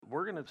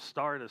we're going to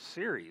start a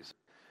series,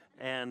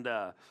 and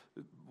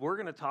we're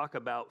going to talk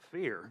about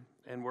fear,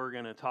 and we're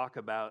going to talk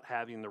about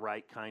having the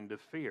right kind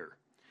of fear.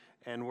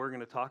 And we're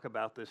going to talk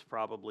about this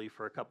probably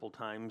for a couple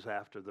times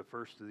after the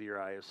first of the year,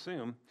 I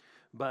assume.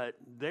 But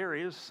there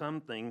is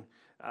something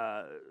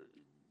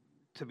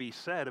to be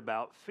said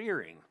about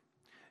fearing,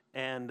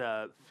 and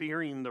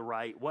fearing the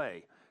right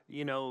way.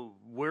 You know,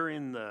 we're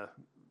in the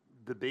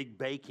big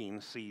baking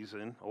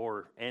season,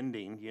 or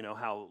ending.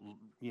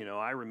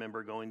 I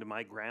remember going to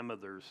my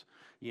grandmother's,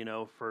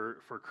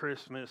 for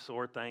Christmas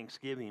or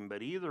Thanksgiving,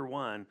 but either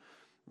one,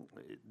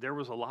 there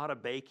was a lot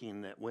of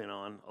baking that went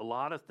on. A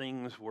lot of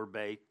things were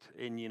baked,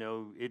 and,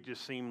 it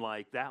just seemed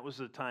like that was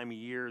the time of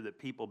year that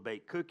people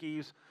baked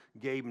cookies,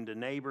 gave them to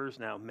neighbors.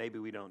 Now, maybe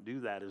we don't do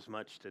that as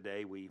much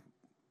today. We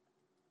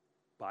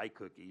buy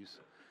cookies,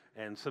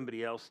 and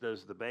somebody else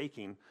does the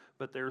baking.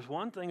 But there's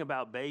one thing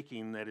about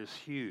baking that is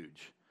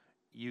huge.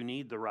 You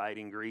need the right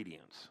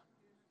ingredients.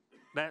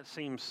 That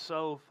seems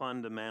so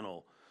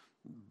fundamental.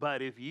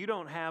 But if you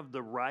don't have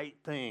the right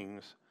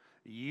things,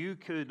 you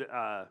could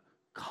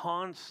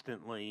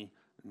constantly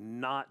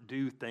not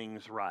do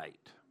things right.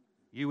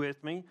 You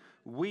with me?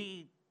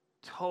 We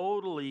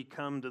totally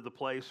come to the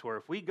place where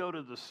if we go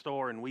to the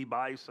store and we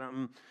buy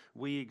something,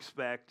 we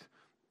expect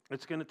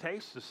it's going to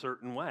taste a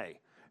certain way.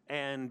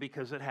 And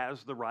because it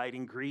has the right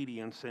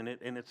ingredients in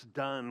it and it's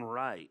done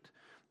right.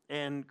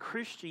 And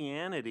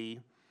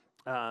Christianity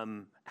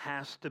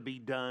has to be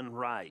done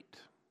right.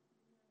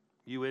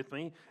 You with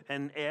me?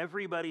 And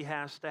everybody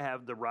has to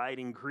have the right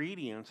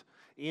ingredients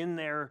in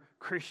their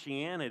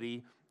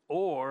Christianity,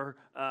 or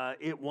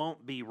it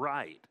won't be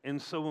right.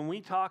 And so when we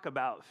talk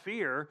about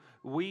fear,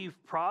 we've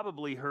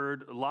probably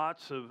heard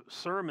lots of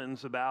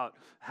sermons about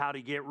how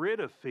to get rid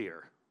of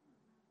fear,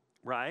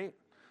 right?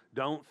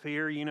 Don't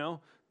fear,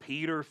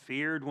 Peter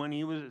feared when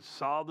he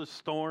saw the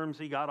storms.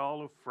 He got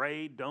all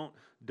afraid.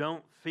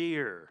 Don't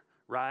fear,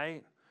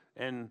 right?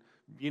 And,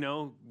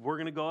 we're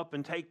going to go up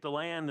and take the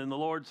land. And the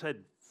Lord said,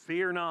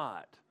 fear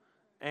not.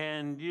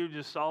 And you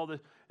just saw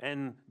this.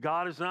 And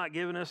God has not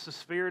given us the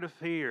spirit of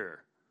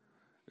fear.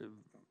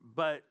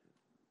 But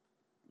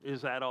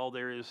is that all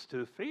there is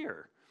to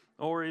fear?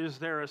 Or is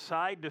there a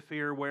side to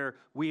fear where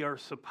we are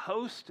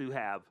supposed to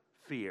have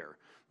fear?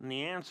 And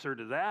the answer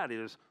to that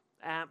is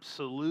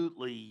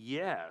absolutely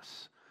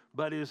yes.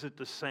 But is it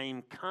the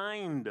same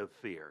kind of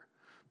fear?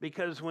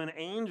 Because when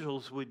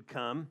angels would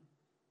come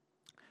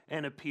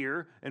and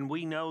appear, and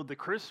we know the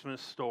Christmas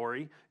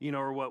story,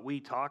 or what we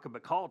talk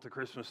about, call it the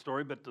Christmas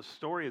story, but the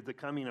story of the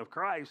coming of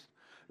Christ,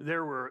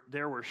 there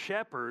were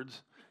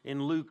shepherds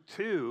in Luke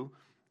 2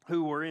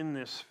 who were in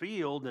this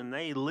field, and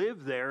they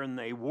lived there and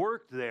they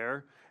worked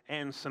there,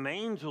 and some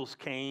angels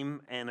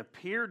came and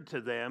appeared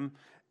to them,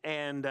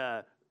 and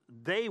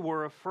they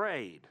were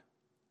afraid.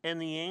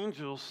 And the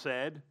angels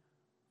said,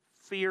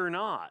 fear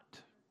not.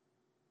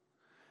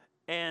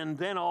 And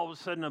then all of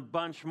a sudden a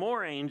bunch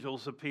more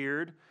angels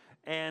appeared,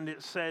 and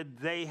it said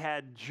they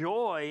had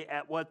joy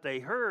at what they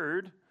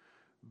heard,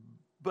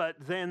 but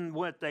then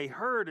what they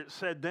heard, it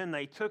said then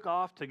they took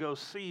off to go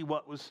see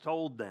what was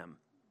told them.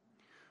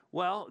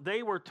 Well,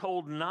 they were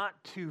told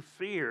not to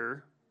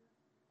fear,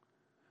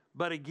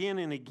 but again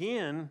and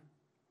again,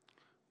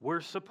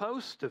 we're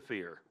supposed to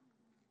fear.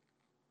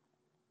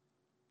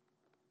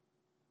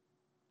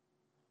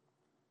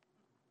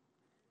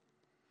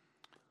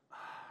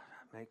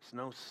 That makes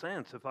no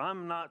sense. If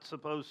I'm not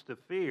supposed to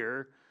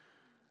fear,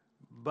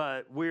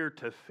 but we're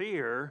to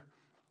fear,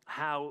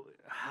 how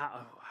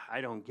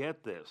I don't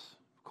get this.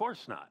 Of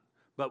course not.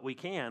 But we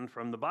can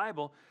from the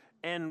Bible.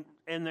 And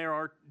there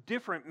are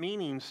different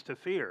meanings to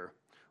fear.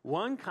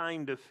 One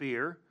kind of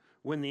fear,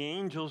 when the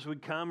angels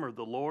would come or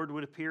the Lord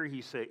would appear,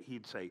 he'd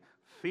say,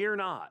 fear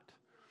not.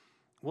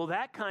 Well,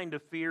 that kind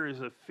of fear is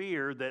a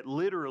fear that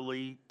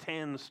literally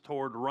tends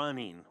toward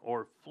running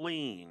or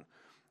fleeing.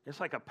 It's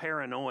like a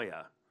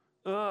paranoia.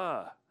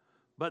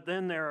 But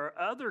then there are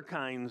other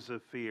kinds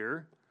of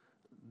fear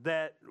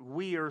that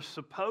we are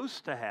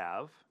supposed to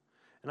have.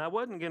 And I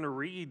wasn't going to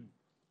read,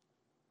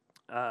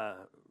 I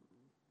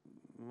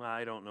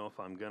don't know if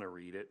I'm going to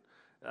read it,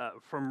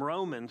 from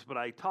Romans, but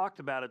I talked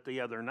about it the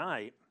other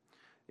night.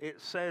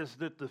 It says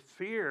that the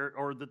fear,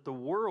 or that the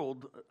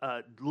world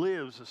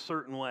lives a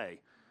certain way.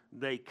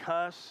 They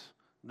cuss,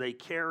 they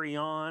carry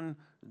on,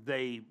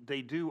 they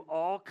do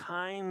all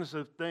kinds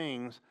of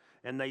things,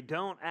 and they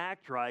don't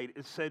act right.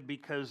 It said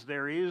because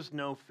there is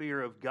no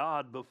fear of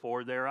God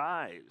before their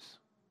eyes.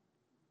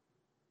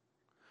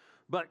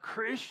 But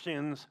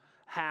Christians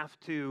have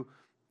to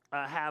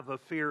have a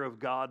fear of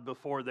God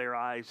before their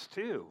eyes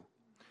too.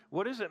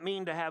 What does it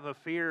mean to have a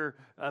fear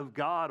of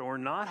God or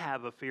not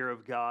have a fear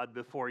of God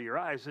before your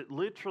eyes? It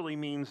literally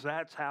means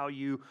that's how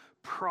you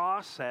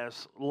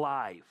process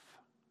life.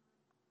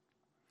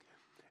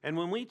 And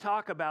when we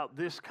talk about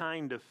this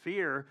kind of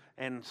fear,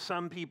 and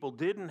some people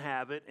didn't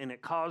have it, and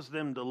it caused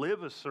them to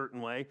live a certain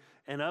way,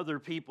 and other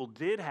people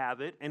did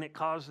have it, and it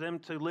caused them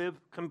to live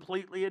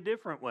completely a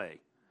different way.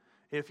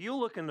 If you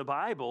look in the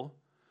Bible,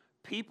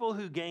 people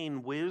who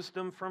gain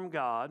wisdom from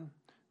God,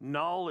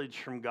 knowledge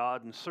from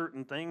God and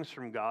certain things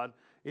from God,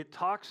 it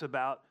talks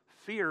about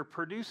fear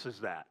produces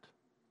that.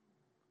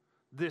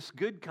 This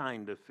good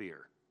kind of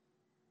fear.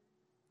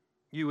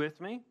 You with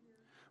me?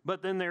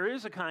 But then there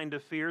is a kind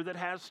of fear that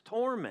has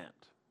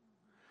torment.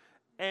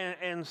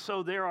 And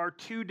so there are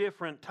two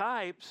different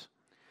types,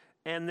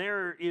 and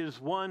there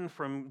is one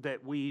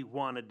that we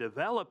want to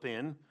develop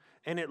in,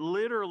 and it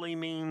literally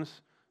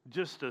means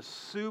just a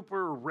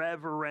super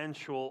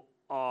reverential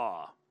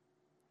awe,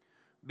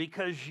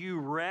 because you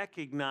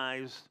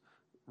recognize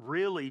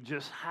really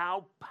just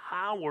how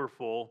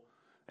powerful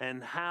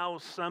and how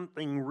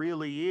something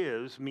really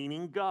is,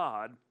 meaning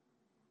God,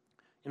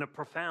 in a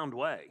profound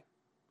way.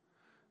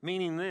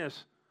 Meaning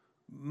this,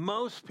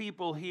 most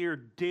people here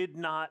did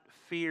not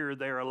fear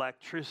their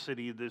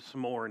electricity this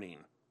morning.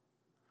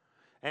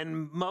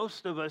 And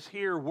most of us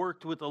here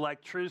worked with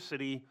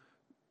electricity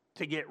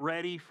to get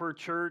ready for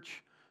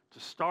church, to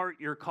start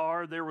your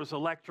car. There was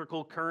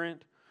electrical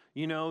current,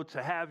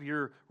 to have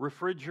your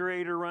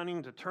refrigerator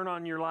running, to turn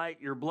on your light,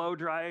 your blow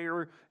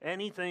dryer,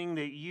 anything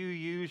that you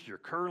used, your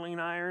curling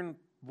iron,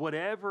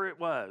 whatever it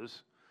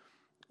was,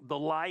 the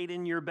light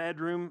in your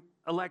bedroom,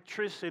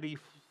 electricity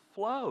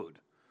flowed.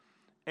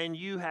 And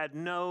you had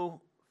no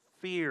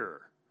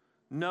fear,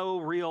 no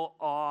real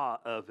awe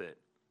of it.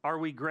 Are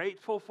we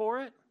grateful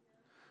for it?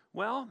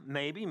 Well,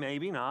 maybe,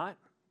 maybe not.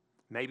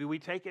 Maybe we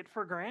take it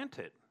for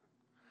granted.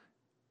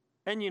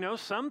 And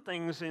some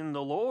things in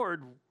the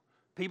Lord,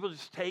 people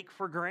just take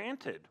for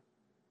granted.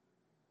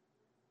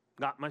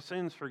 Got my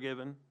sins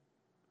forgiven.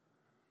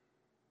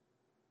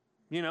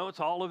 It's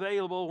all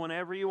available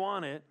whenever you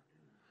want it.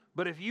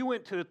 But if you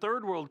went to a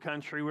third world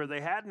country where they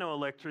had no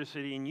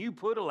electricity and you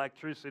put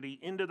electricity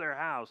into their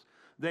house,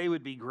 they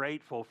would be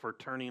grateful for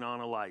turning on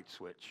a light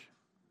switch.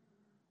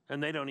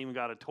 And they don't even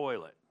got a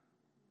toilet.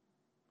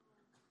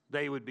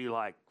 They would be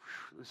like,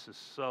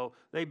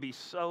 they'd be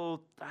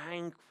so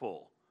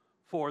thankful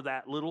for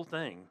that little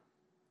thing,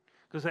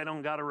 because they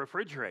don't got a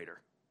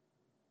refrigerator.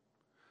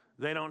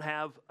 They don't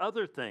have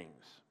other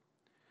things.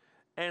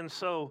 And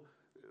so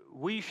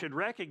we should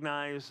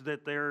recognize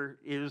that there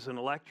is an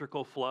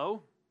electrical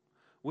flow.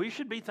 We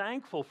should be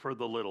thankful for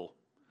the little,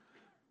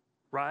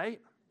 right?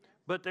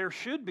 But there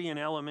should be an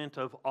element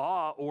of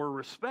awe or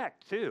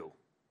respect too.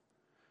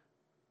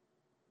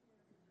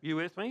 You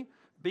with me?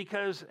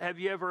 Because have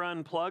you ever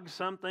unplugged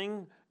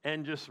something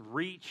and just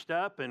reached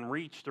up and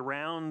reached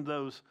around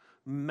those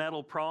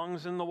metal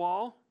prongs in the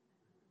wall?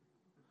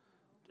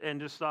 And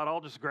just thought,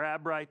 I'll just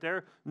grab right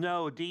there?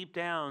 No, deep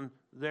down,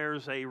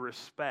 there's a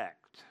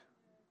respect.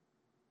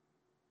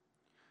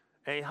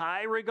 A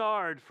high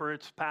regard for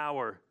its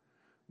power.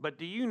 But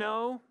do you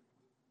know,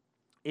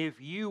 if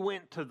you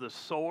went to the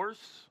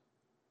source,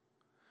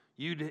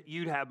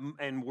 you'd have,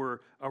 and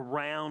were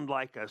around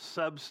like a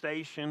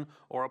substation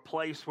or a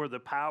place where the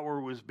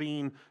power was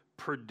being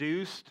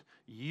produced,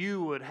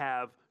 you would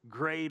have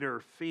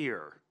greater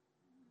fear.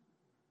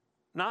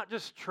 Not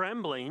just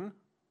trembling,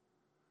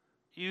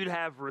 you'd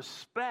have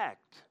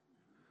respect,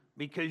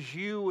 because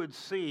you would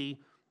see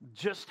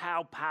just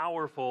how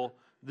powerful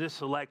this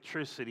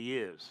electricity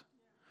is.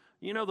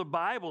 The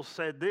Bible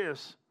said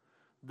this,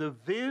 the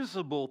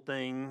visible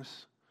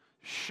things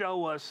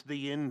show us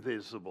the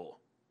invisible.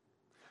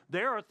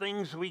 There are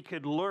things we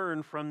could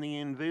learn from the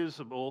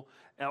invisible,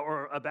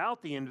 or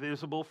about the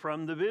invisible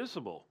from the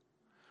visible.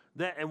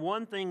 And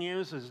one thing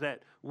is that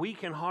we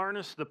can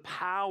harness the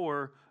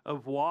power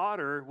of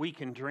water. We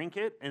can drink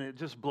it, and it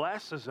just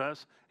blesses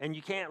us, and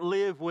you can't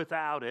live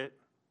without it.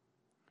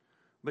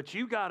 But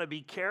you got to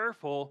be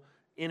careful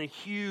in a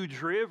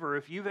huge river.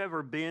 If you've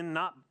ever been,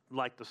 not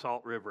like the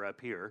Salt River up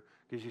here,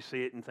 because you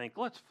see it and think,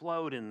 let's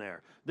float in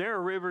there. There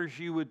are rivers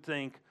you would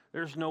think,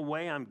 there's no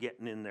way I'm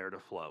getting in there to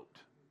float.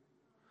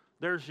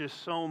 There's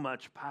just so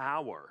much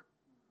power.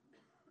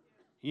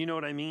 You know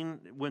what I mean?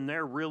 When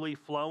they're really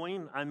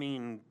flowing,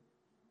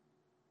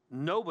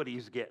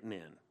 nobody's getting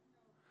in.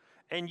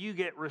 And you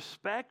get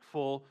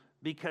respectful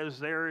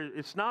because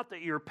it's not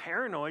that you're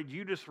paranoid,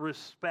 you just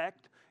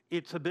respect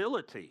its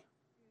ability.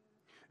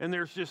 And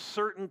there's just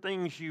certain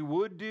things you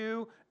would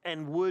do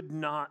and would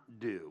not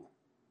do.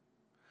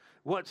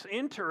 What's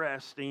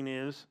interesting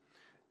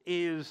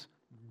is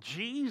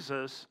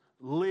Jesus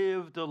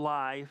lived a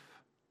life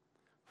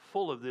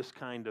full of this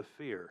kind of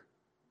fear.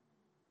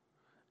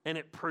 And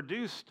it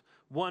produced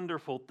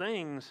wonderful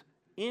things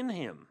in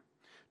him.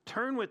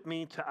 Turn with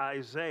me to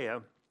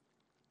Isaiah,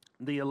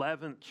 the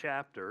 11th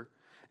chapter.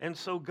 And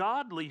so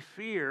godly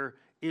fear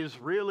is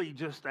really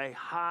just a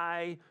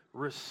high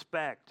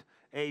respect,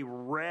 a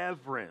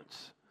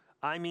reverence.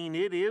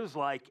 It is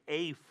like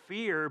a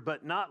fear,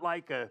 but not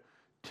like a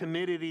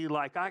timidity,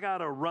 like I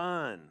gotta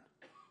run.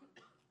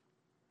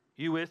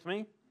 You with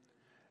me?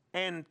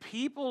 And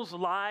people's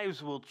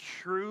lives will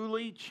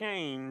truly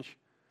change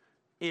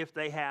if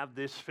they have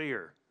this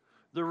fear.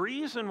 The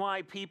reason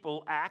why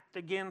people act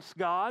against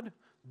God,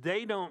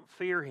 they don't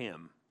fear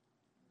him.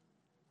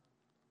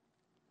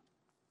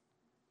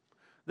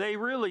 They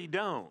really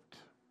don't.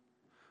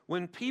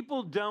 When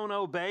people don't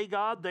obey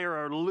God, they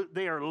are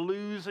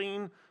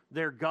losing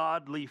their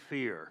godly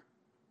fear.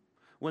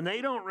 when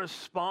they don't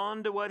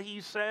respond to what he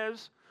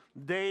says,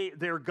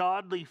 their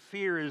godly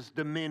fear is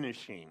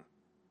diminishing.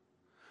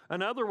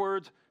 In other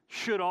words,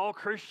 should all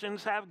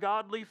Christians have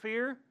godly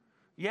fear?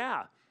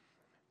 Yeah,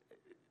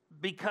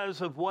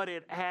 because of what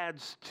it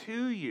adds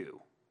to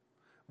you,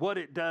 what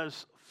it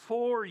does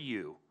for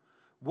you,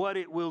 what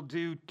it will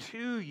do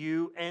to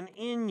you and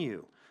in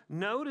you.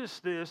 Notice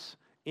this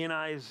in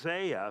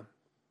Isaiah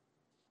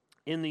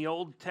in the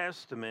Old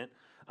Testament.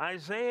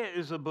 Isaiah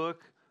is a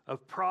book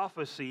of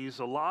prophecies,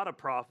 a lot of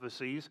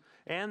prophecies,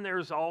 and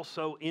there's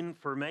also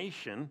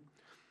information,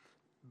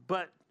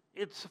 but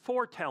it's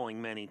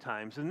foretelling many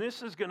times. And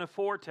this is going to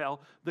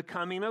foretell the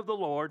coming of the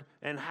Lord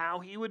and how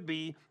he would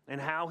be and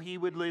how he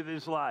would live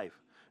his life.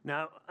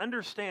 Now,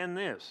 understand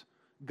this.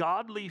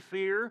 Godly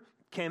fear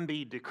can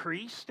be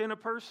decreased in a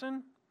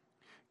person,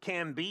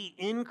 can be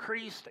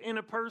increased in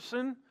a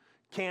person,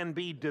 can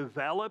be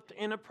developed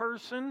in a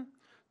person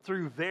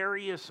through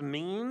various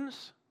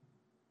means.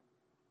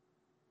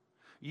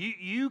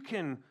 You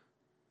can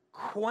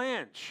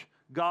quench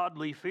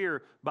godly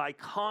fear by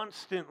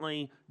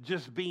constantly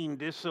just being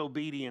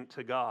disobedient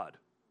to God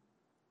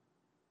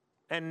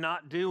and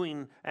not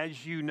doing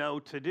as you know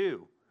to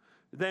do.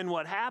 Then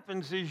what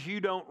happens is you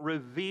don't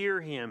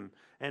revere him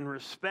and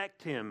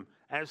respect him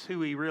as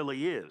who he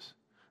really is.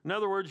 In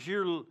other words,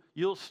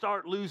 you'll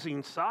start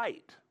losing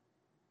sight.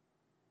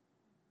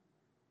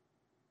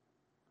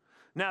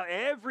 Now,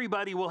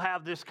 everybody will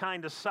have this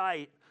kind of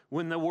sight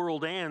when the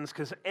world ends,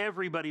 because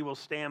everybody will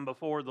stand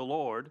before the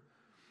Lord.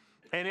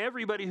 And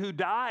everybody who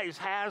dies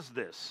has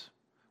this,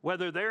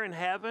 whether they're in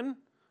heaven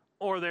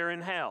or they're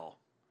in hell.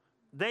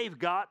 They've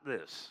got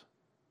this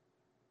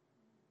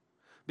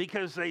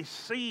because they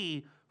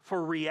see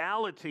for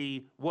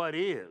reality what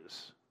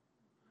is.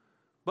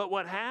 But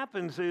what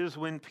happens is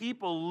when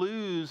people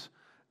lose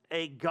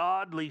a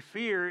godly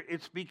fear,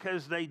 it's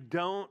because they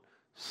don't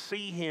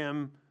see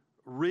him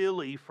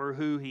really for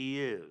who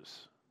he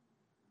is.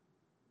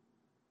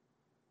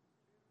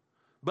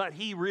 But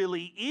he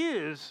really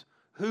is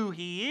who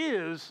he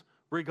is,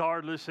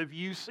 regardless if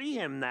you see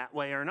him that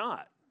way or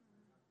not.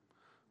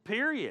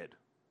 Period.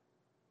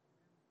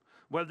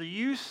 Whether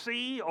you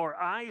see or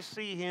I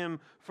see him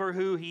for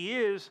who he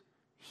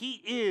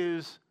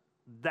is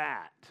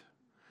that.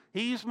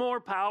 He's more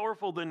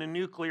powerful than a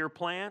nuclear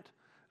plant.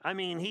 I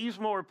mean, he's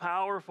more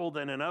powerful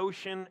than an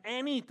ocean,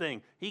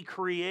 anything. He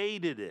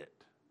created it.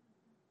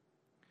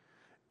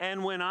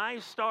 And when I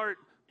start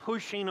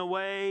pushing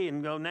away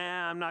and go,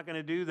 nah, I'm not going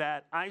to do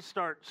that, I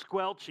start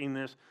squelching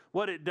this.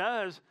 What it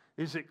does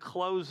is it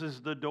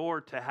closes the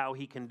door to how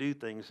he can do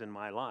things in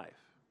my life.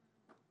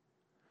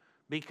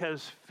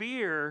 Because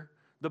fear,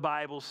 the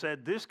Bible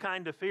said, this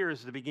kind of fear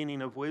is the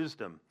beginning of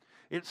wisdom.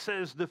 It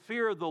says the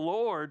fear of the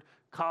Lord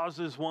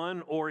causes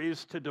one or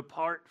is to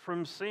depart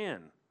from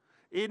sin.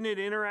 Isn't it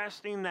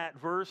interesting that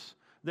verse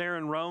there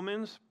in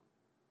Romans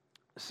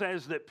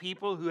says that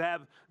people who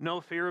have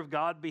no fear of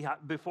God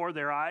before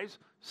their eyes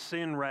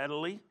sin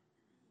readily?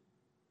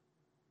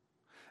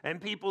 And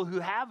people who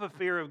have a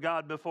fear of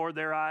God before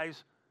their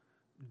eyes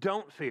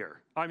don't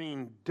fear.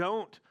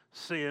 Don't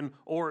sin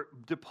or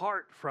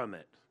depart from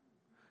it.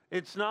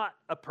 It's not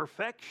a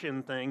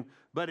perfection thing,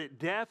 but it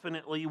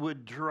definitely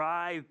would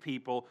drive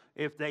people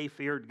if they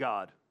feared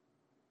God.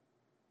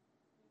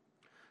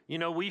 You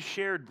know, we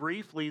shared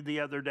briefly the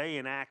other day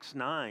in Acts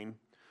 9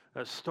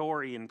 a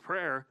story in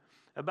prayer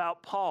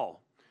about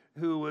Paul,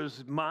 who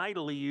was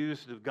mightily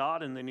used of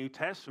God in the New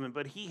Testament,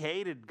 but he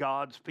hated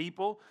God's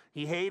people.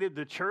 He hated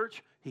the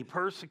church. He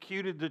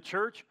persecuted the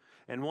church.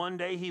 And one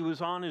day he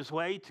was on his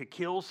way to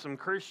kill some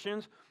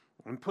Christians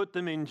and put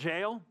them in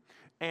jail.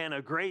 And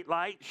a great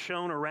light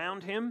shone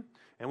around him.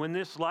 And when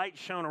this light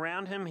shone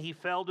around him, he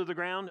fell to the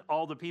ground.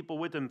 All the people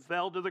with him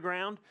fell to the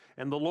ground.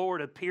 And the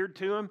Lord appeared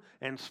to him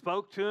and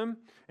spoke to him.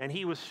 And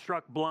he was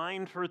struck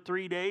blind for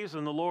 3 days.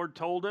 And the Lord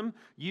told him,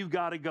 you've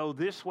got to go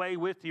this way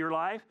with your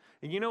life.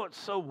 And you know what's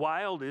so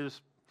wild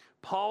is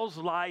Paul's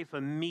life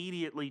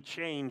immediately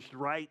changed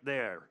right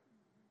there.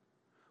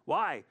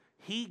 Why?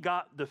 He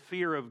got the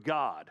fear of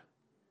God.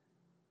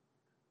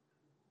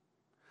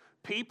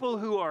 People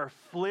who are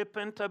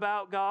flippant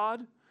about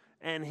God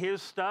and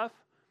his stuff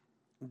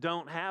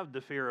don't have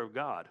the fear of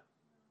God.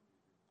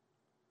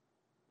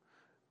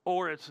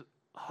 Or it's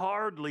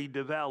hardly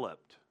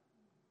developed.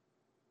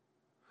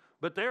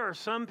 But there are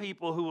some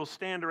people who will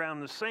stand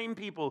around the same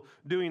people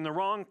doing the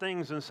wrong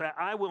things and say,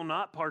 I will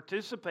not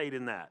participate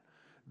in that,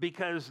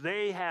 because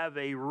they have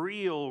a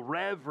real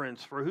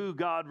reverence for who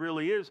God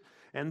really is.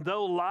 And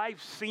though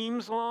life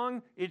seems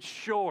long, it's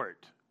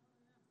short.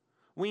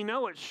 We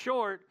know it's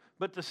short,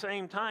 but at the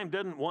same time,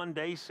 doesn't one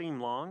day seem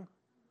long?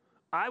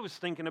 I was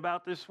thinking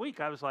about this week.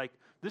 I was like,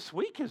 this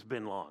week has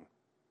been long.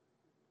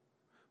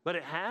 But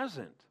it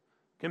hasn't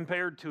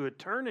compared to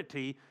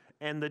eternity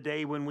and the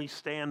day when we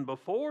stand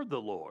before the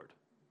Lord.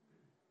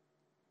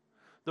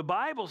 The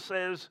Bible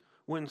says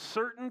when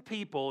certain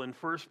people in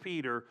 1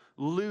 Peter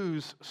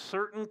lose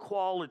certain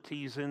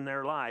qualities in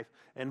their life,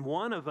 and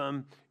one of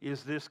them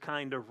is this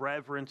kind of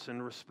reverence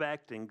and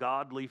respect and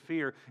godly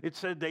fear, it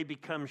said they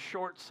become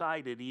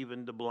short-sighted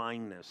even to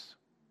blindness.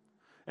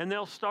 And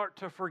they'll start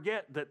to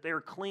forget that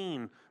they're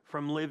clean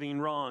from living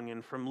wrong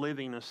and from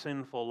living a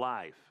sinful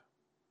life.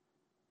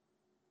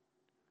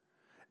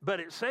 But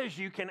it says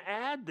you can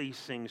add these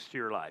things to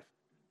your life.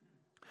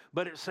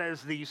 But it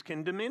says these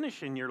can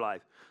diminish in your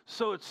life.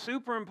 So it's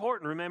super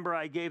important. Remember,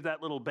 I gave that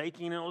little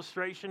baking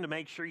illustration to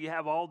make sure you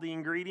have all the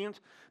ingredients,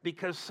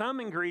 because some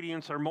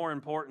ingredients are more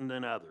important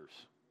than others.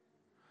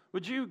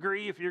 Would you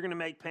agree if you're going to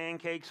make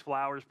pancakes,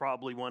 flour is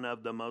probably one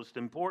of the most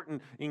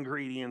important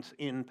ingredients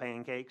in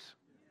pancakes?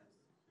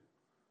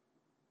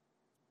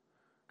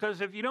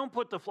 Because if you don't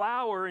put the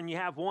flour and you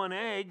have one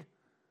egg,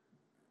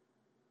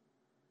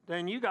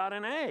 then you got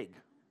an egg.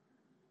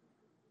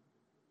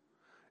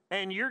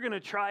 And you're going to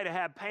try to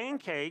have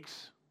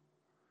pancakes.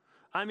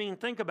 I mean,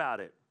 think about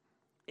it.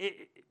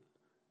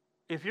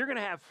 If you're going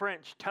to have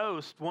French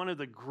toast, one of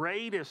the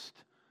greatest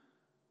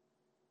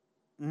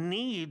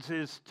needs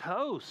is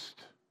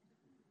toast.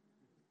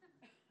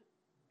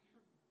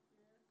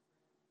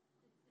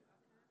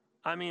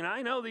 I mean,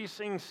 I know these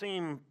things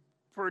seem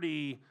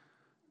pretty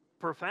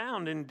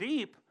profound and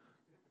deep,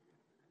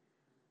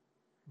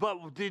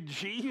 but did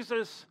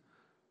Jesus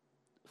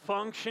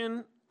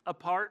function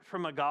apart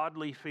from a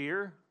godly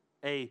fear,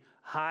 a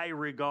high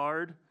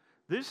regard?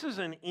 This is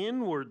an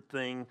inward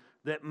thing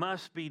that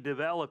must be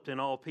developed in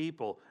all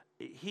people.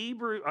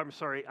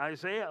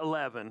 Isaiah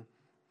 11,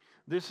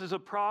 this is a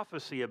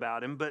prophecy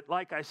about him, but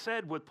like I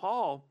said with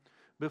Paul,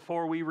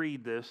 before we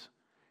read this,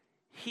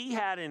 he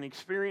had an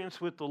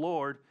experience with the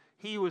Lord.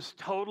 He was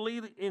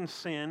totally in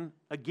sin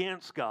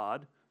against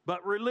God,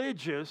 but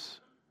religious,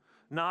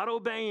 not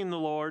obeying the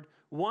Lord.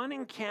 One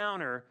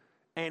encounter,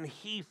 and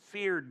he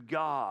feared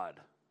God.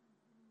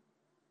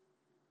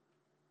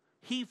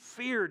 He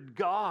feared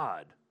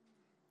God.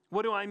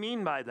 What do I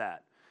mean by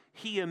that?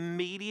 He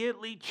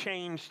immediately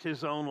changed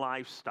his own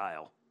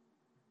lifestyle.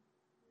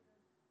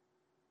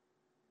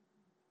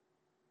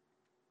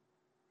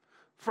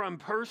 From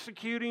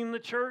persecuting the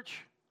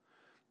church,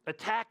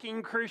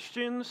 attacking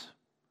Christians,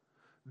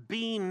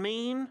 being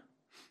mean,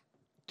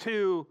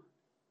 to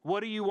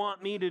what do you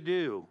want me to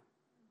do?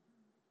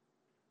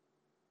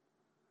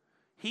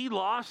 He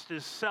lost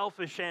his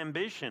selfish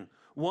ambition.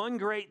 One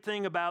great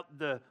thing about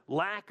the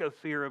lack of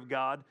fear of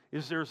God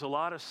is there's a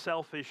lot of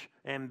selfish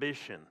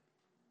ambition.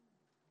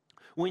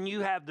 When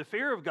you have the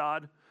fear of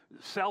God,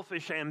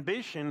 selfish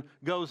ambition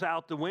goes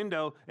out the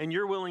window, and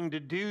you're willing to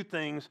do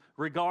things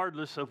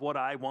regardless of what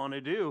I want to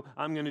do.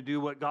 I'm going to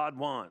do what God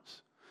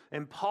wants.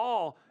 And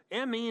Paul,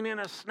 in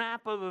a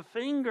snap of a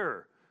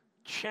finger,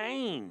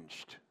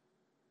 changed.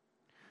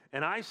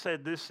 And I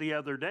said this the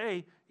other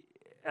day,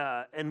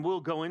 and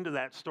we'll go into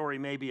that story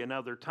maybe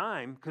another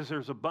time because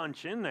there's a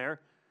bunch in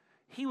there.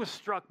 He was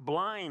struck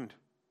blind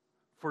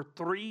for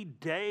 3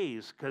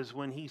 days because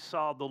when he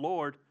saw the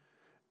Lord,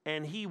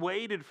 and he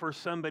waited for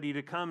somebody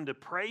to come to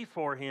pray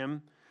for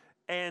him,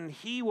 and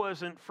he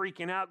wasn't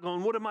freaking out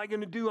going, what am I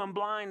going to do? I'm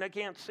blind. I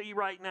can't see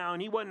right now.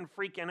 And he wasn't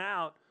freaking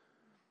out.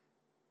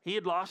 He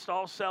had lost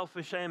all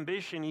selfish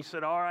ambition. He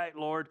said, all right,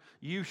 Lord,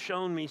 you've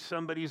shown me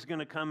somebody's going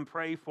to come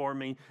pray for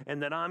me and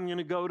that I'm going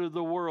to go to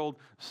the world,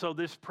 so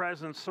this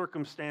present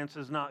circumstance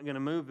is not going to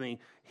move me.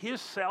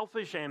 His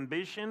selfish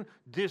ambition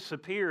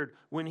disappeared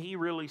when he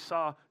really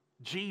saw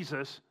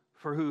Jesus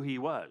for who he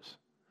was.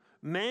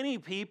 Many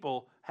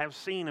people have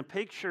seen a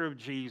picture of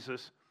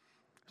Jesus,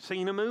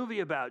 seen a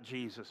movie about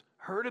Jesus,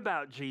 heard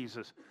about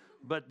Jesus,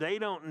 but they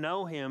don't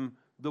know him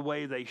the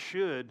way they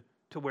should,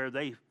 to where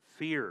they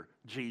fear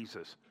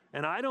Jesus.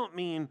 And I don't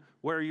mean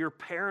where you're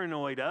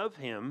paranoid of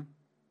him,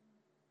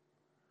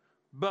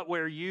 but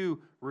where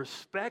you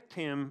respect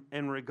him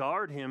and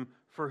regard him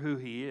for who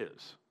he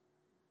is.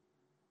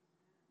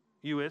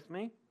 You with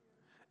me?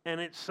 And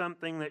it's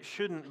something that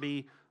shouldn't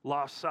be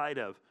lost sight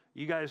of.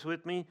 You guys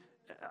with me?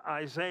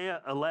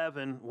 Isaiah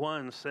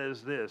 11:1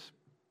 says this,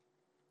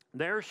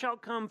 there shall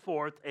come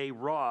forth a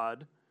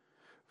rod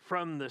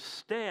from the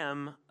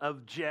stem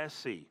of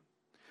Jesse.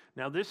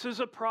 Now this is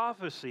a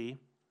prophecy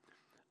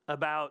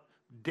about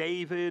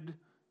David,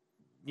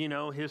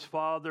 his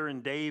father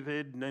and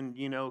David, and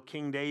then,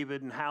 King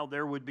David, and how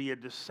there would be a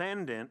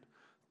descendant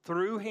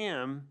through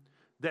him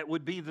that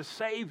would be the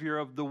Savior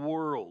of the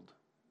world.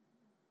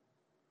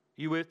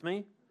 You with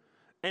me?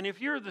 And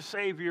if you're the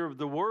Savior of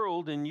the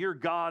world and you're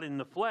God in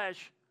the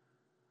flesh,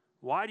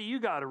 why do you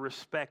got to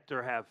respect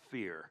or have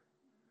fear?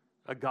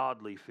 A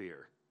godly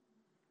fear.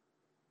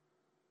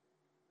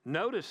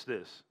 Notice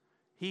this.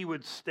 He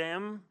would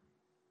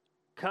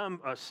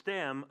come a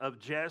stem of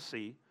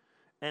Jesse,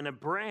 and a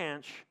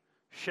branch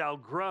shall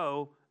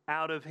grow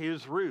out of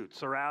his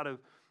roots, or out of,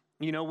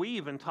 we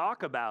even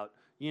talk about,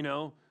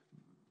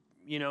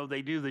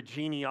 they do the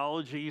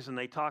genealogies and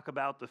they talk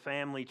about the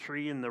family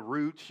tree and the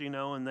roots,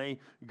 and they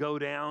go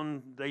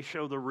down, they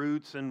show the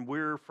roots and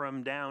we're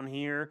from down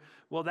here.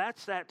 Well,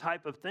 that's that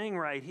type of thing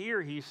right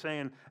here. He's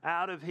saying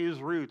out of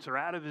his roots or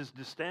out of his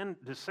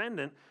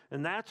descendant.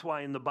 And that's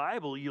why in the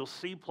Bible you'll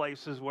see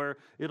places where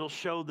it'll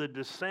show the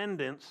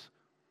descendants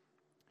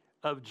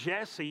of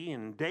Jesse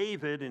and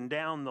David and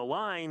down the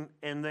line,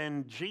 and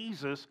then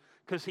Jesus,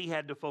 because he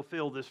had to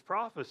fulfill this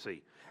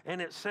prophecy. And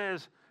it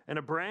says, and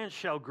a branch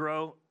shall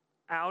grow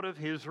out of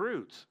his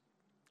roots.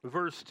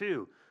 Verse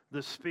 2,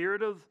 the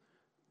Spirit of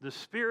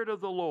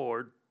the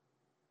Lord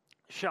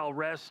shall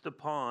rest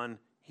upon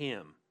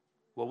him.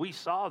 Well, we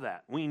saw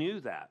that. We knew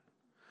that.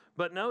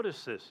 But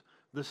notice this,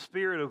 the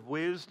Spirit of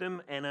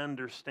wisdom and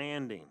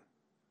understanding,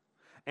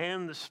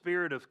 and the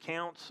Spirit of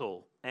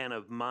counsel and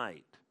of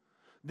might.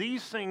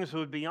 These things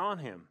would be on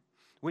him.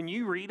 When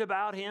you read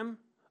about him,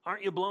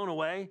 aren't you blown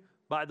away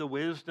by the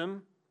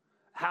wisdom,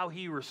 how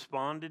he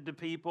responded to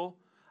people,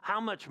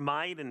 how much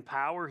might and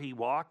power he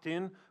walked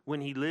in when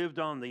he lived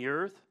on the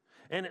earth?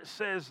 And it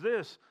says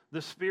this,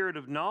 the Spirit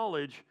of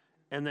knowledge,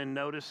 and then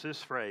notice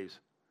this phrase,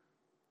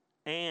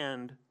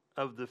 and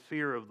of the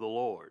fear of the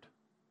Lord.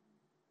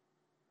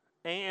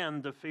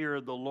 And the fear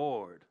of the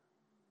Lord.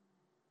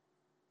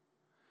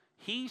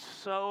 He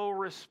so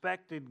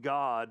respected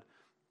God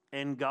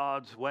and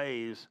God's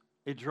ways,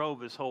 it drove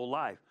his whole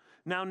life.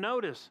 Now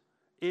notice,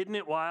 isn't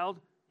it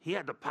wild? He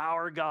had the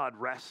power of God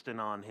resting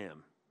on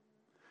him.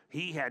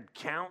 He had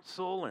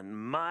counsel and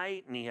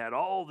might, and he had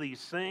all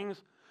these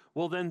things.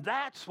 Well, then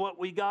that's what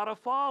we got to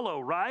follow,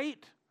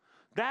 right?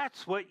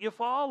 That's what you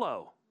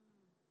follow.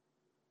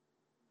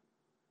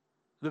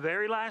 The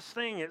very last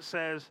thing it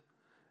says,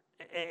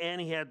 and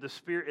he had the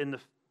Spirit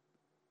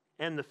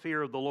and the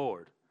fear of the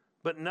Lord.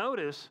 But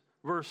notice,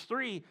 verse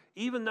 3,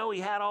 even though he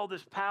had all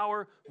this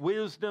power,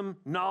 wisdom,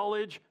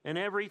 knowledge, and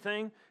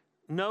everything,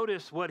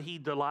 notice what he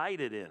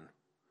delighted in.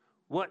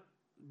 What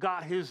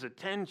got his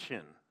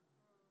attention.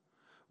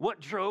 What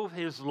drove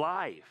his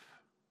life.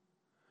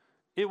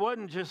 It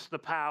wasn't just the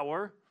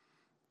power.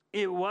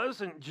 It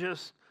wasn't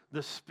just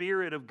the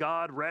Spirit of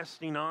God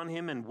resting on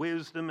him and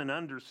wisdom and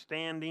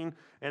understanding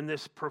and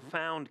this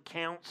profound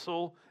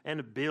counsel and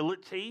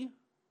ability.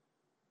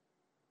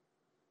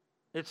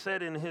 It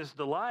said in his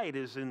delight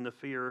is in the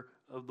fear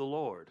of the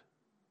Lord.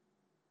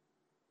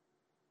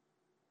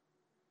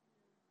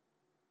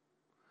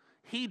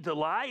 He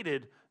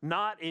delighted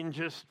not in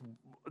just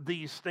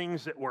these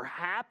things that were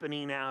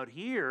happening out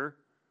here,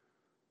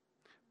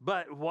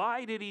 but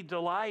why did he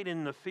delight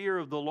in the fear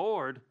of the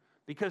Lord?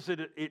 Because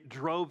it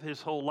drove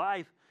his whole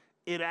life.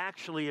 It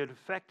actually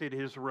affected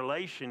his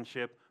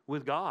relationship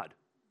with God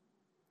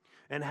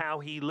and how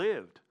he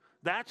lived.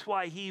 That's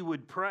why he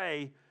would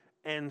pray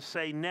and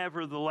say,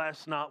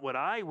 nevertheless, not what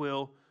I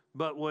will,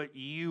 but what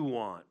you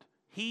want.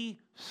 He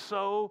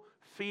so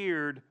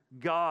feared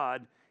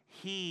God,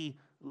 he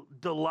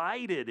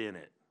delighted in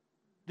it.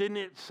 Didn't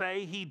it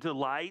say he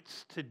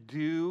delights to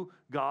do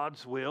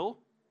God's will?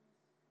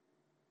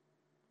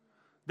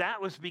 That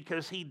was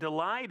because he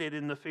delighted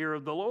in the fear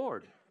of the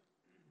Lord.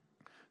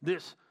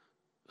 This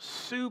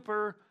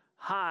super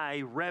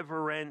high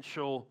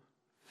reverential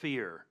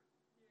fear.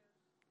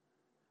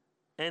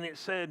 And it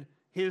said,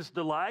 his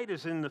delight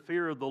is in the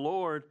fear of the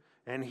Lord,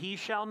 and he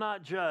shall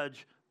not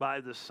judge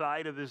by the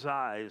sight of his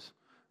eyes,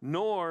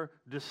 nor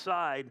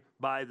decide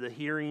by the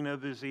hearing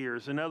of his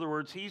ears. In other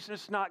words, he's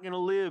just not going to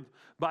live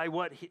by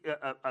what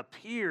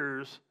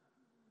appears,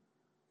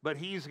 but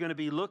he's going to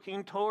be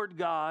looking toward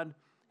God.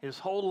 His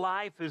whole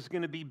life is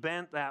going to be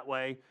bent that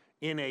way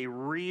in a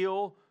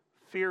real,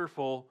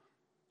 fearful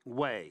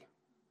way.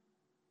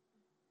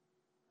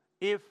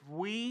 If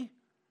we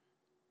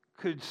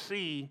could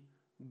see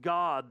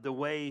God the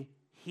way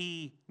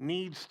he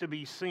needs to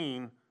be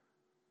seen,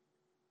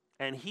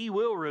 and he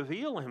will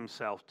reveal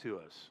himself to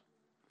us.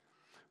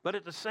 But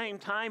at the same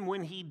time,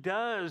 when he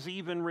does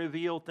even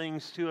reveal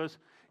things to us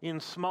in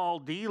small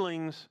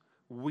dealings,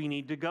 we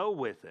need to go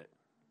with it.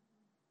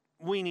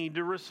 We need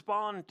to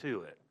respond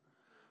to it.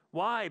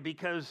 Why?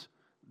 Because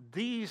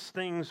these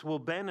things will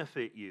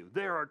benefit you.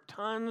 There are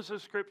tons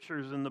of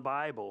scriptures in the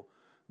Bible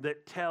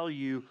that tell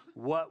you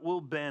what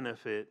will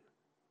benefit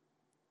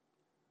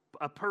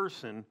a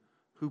person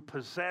who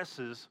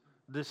possesses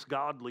this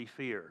godly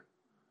fear.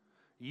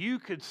 You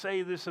could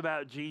say this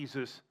about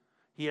Jesus,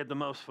 he had the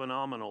most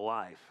phenomenal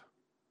life.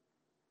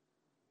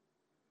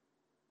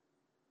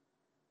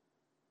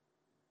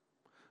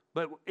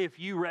 But if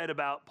you read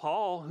about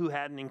Paul, who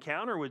had an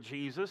encounter with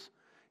Jesus,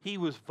 he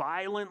was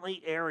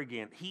violently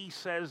arrogant. He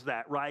says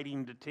that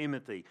writing to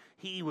Timothy.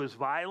 He was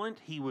violent,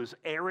 he was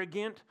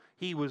arrogant,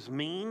 he was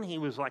mean, he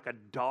was like a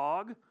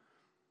dog.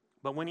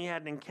 But when he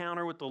had an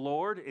encounter with the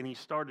Lord and he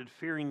started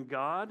fearing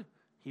God,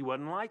 he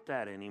wasn't like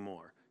that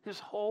anymore. His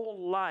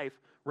whole life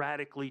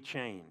radically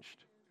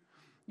changed.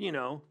 You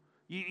know,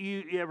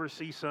 you ever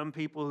see some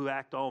people who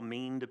act all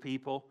mean to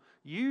people?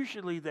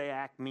 Usually they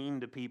act mean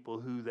to people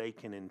who they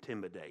can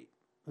intimidate,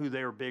 who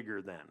they're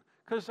bigger than,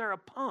 because they're a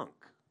punk.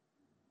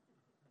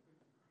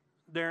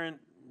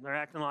 They're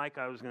acting like,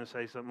 I was going to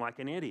say something like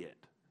an idiot.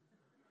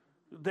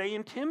 They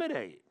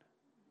intimidate.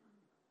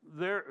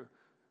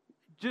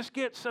 Just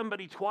get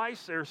somebody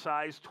twice their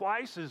size,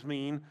 twice as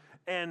mean,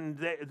 and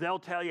they'll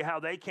tell you how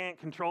they can't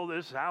control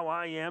this, how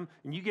I am.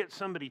 And you get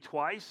somebody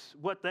twice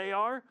what they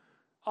are,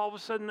 all of a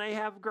sudden they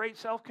have great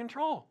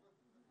self-control.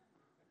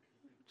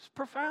 It's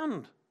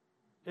profound,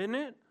 isn't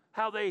it?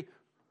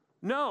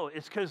 No,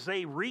 it's because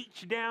they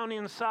reached down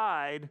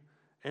inside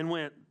and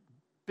went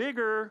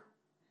bigger.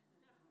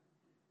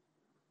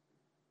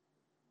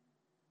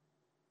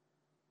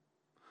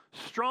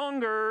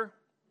 Stronger,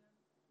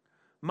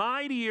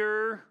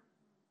 mightier.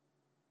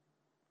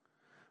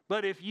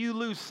 But if you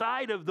lose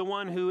sight of the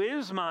one who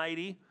is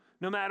mighty,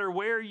 no matter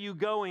where you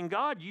go in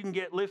God, you can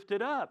get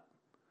lifted up.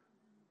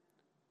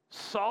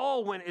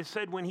 Saul, when it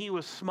said when he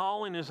was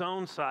small in his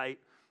own sight,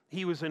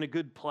 he was in a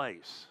good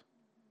place.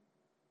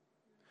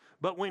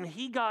 But when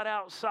he got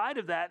outside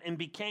of that and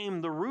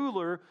became the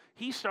ruler,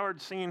 he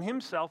started seeing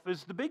himself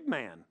as the big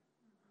man.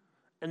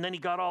 And then he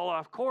got all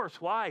off course.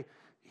 Why?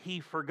 He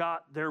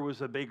forgot there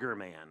was a bigger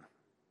man.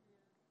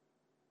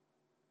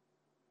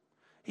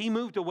 He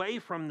moved away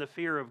from the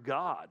fear of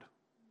God.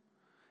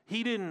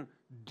 He didn't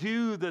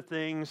do the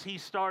things. He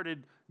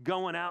started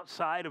going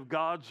outside of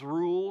God's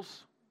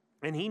rules,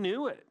 and he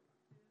knew it.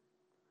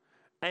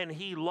 And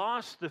he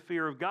lost the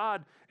fear of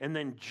God, and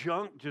then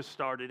junk just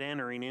started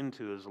entering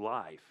into his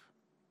life.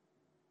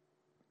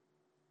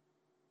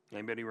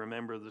 Anybody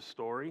remember the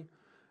story?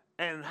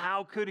 And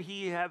how could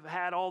he have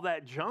had all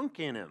that junk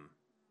in him?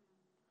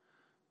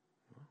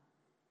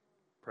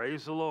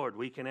 Praise the Lord,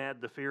 we can add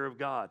the fear of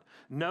God.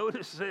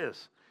 Notice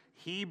this,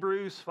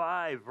 Hebrews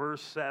 5,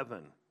 verse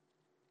 7.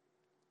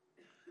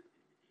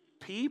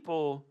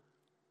 People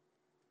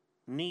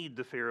need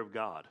the fear of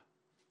God.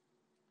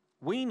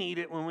 We need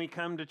it when we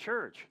come to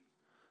church.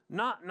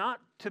 Not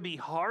to be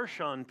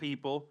harsh on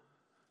people,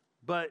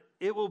 but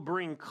it will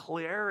bring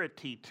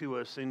clarity to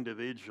us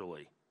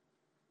individually.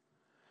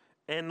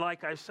 And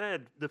like I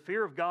said, the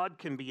fear of God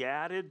can be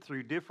added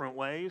through different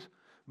ways.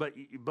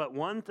 But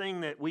one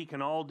thing that we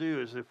can all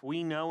do is if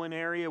we know an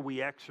area,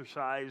 we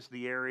exercise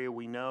the area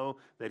we know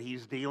that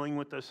He's dealing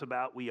with us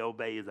about, we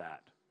obey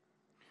that.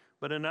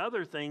 But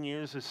another thing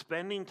is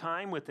spending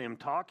time with Him,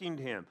 talking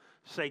to Him.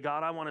 Say,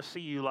 God, I want to see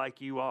you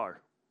like you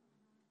are.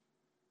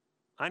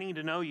 I need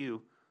to know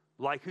you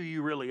like who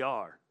you really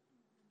are.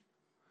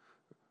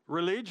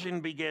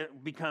 Religion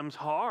becomes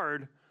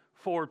hard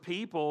for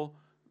people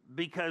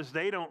because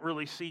they don't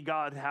really see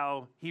God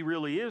how He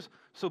really is.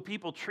 So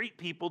people treat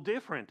people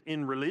different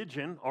in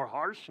religion or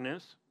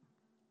harshness.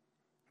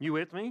 You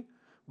with me?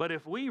 But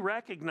if we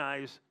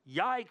recognize,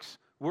 yikes,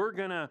 we're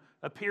going to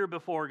appear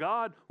before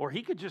God, or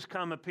He could just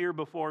come appear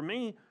before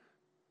me.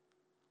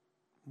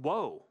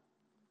 Whoa.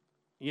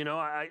 You know,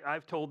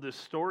 I've told this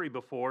story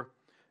before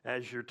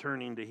as you're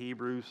turning to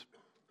Hebrews,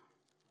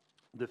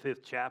 the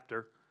 5th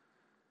chapter.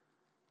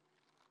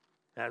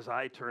 As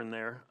I turn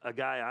there, a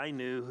guy I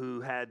knew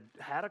who had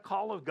a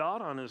call of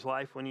God on his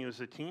life when he was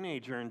a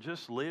teenager and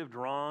just lived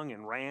wrong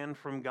and ran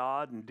from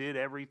God and did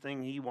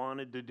everything he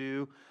wanted to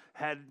do,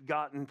 had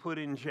gotten put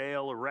in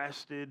jail,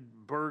 arrested,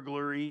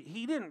 burglary.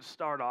 He didn't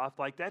start off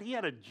like that. He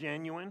had a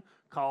genuine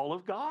call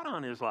of God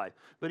on his life.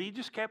 But he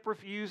just kept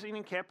refusing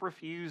and kept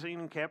refusing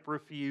and kept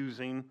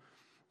refusing.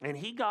 And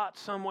he got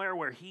somewhere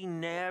where he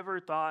never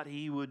thought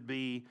he would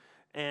be.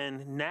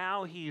 And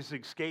now he's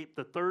escaped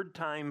the 3rd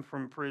time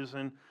from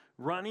prison,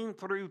 running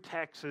through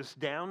Texas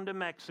down to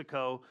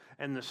Mexico,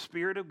 and the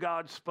Spirit of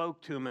God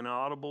spoke to him in an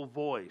audible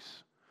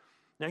voice.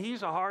 Now,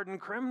 he's a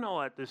hardened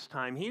criminal at this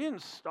time. He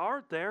didn't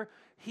start there.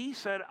 He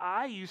said,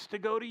 I used to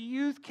go to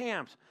youth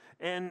camps,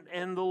 and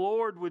the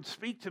Lord would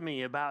speak to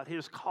me about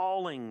His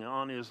calling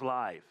on his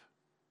life.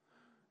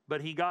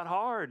 But he got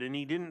hard, and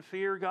he didn't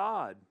fear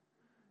God.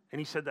 And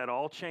he said that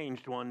all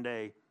changed one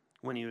day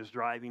when he was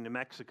driving to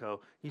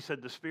Mexico. He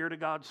said the Spirit of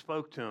God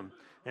spoke to him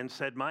and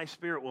said, my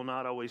spirit will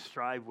not always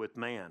strive with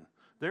man.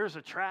 There's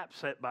a trap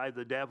set by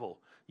the devil.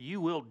 You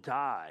will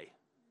die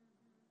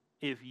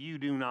if you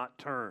do not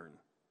turn.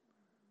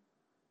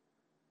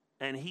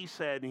 And he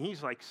said, and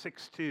he's like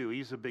 6'2",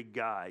 he's a big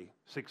guy,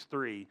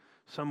 6'3",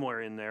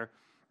 somewhere in there.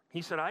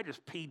 He said, I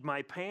just peed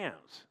my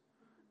pants.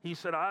 He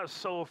said, I was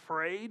so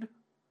afraid.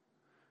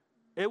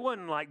 It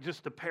wasn't like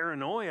just a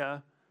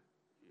paranoia.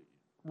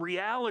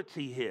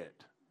 Reality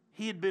hit.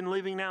 He had been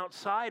living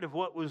outside of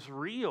what was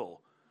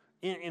real,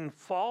 in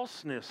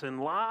falseness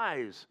and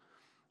lies,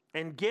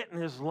 and getting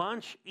his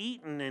lunch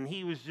eaten, and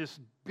he was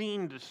just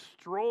being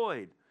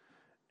destroyed.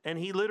 And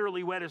he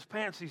literally wet his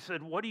pants. He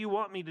said, what do you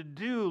want me to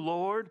do,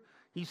 Lord?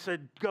 He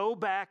said, go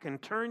back and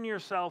turn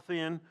yourself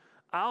in.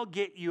 I'll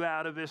get you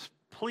out of this.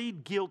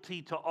 Plead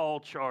guilty to all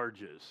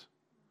charges.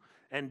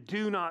 And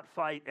do not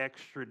fight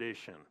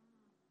extradition.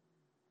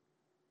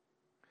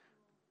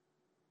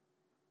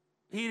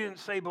 He didn't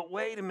say, but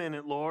wait a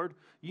minute, Lord.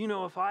 You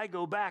know, if I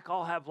go back,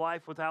 I'll have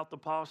life without the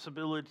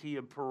possibility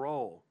of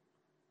parole.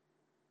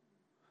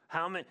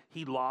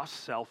 He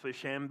lost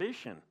selfish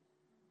ambition.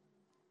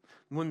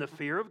 When the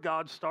fear of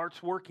God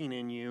starts working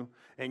in you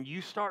and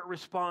you start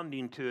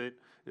responding to it,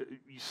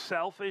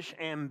 selfish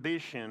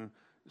ambition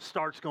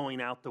starts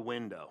going out the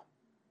window.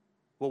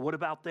 Well, what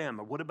about them?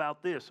 Or what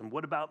about this? And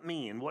what about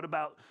me? And what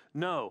about,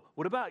 no,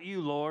 what about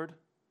you, Lord?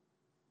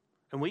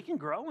 And we can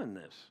grow in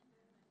this.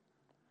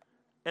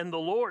 And the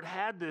Lord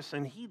had this,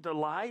 and he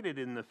delighted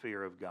in the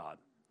fear of God.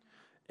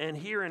 And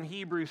here in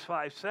Hebrews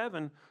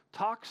 5:7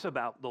 talks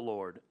about the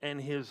Lord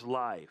and his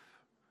life.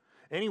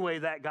 Anyway,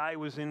 that guy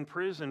was in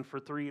prison for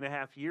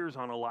 3.5 years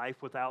on a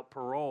life without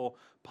parole,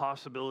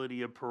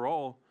 possibility of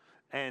parole,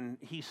 and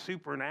he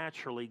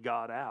supernaturally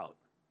got out.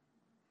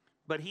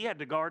 But he had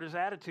to guard his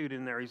attitude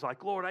in there. He's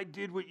like, Lord, I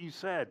did what you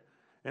said.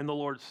 And the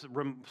Lord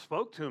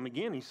spoke to him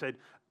again. He said,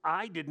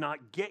 I did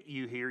not get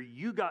you here.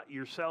 You got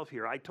yourself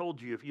here. I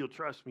told you if you'll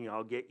trust me,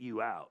 I'll get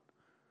you out.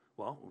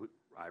 Well,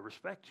 I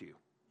respect you.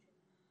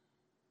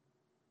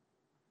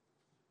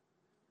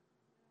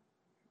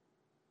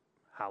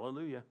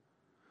 Hallelujah.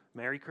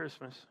 Merry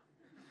Christmas.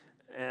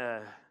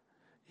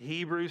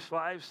 Hebrews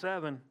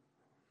 5:7.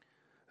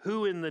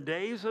 Who in the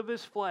days of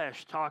his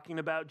flesh, talking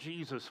about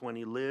Jesus when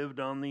he lived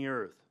on the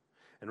earth.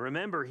 And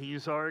remember,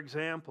 he's our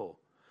example.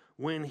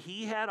 When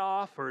he had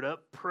offered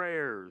up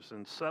prayers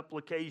and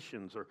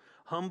supplications or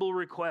humble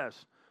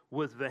requests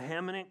with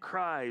vehement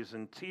cries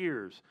and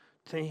tears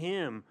to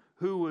him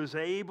who was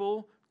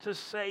able to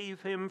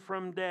save him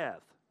from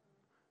death.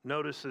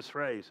 Notice this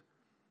phrase,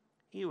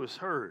 he was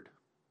heard.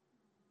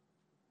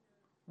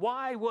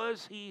 Why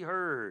was he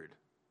heard?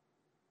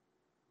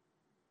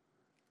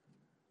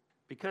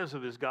 Because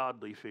of his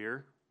godly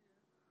fear,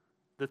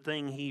 the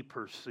thing he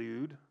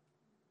pursued.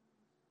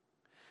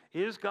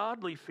 Is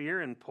godly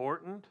fear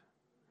important?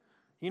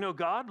 You know,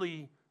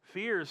 godly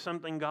fear is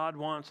something God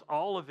wants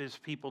all of his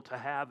people to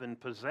have and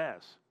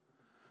possess.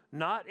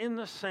 Not in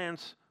the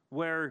sense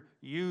where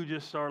you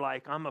just are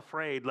like, I'm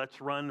afraid,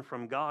 let's run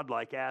from God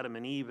like Adam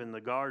and Eve in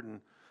the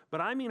garden.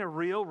 But I mean a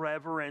real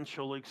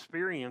reverential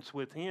experience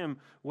with him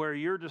where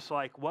you're just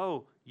like,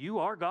 whoa, you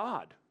are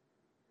God.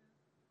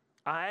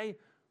 I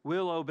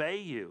will obey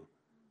you.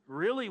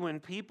 Really, when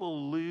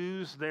people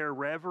lose their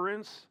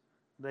reverence,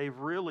 they've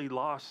really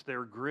lost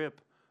their grip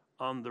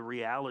on the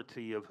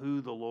reality of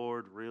who the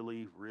Lord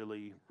really,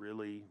 really,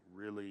 really,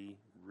 really,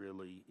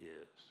 really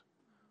is.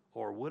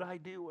 Or would I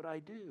do what I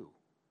do?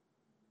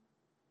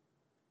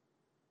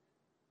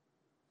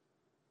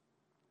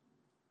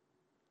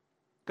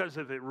 Because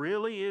if it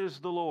really is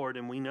the Lord,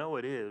 and we know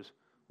it is,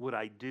 would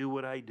I do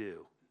what I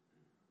do?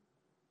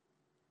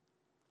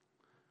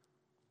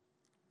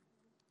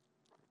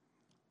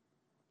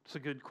 It's a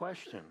good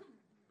question.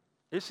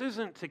 This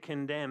isn't to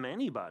condemn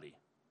anybody.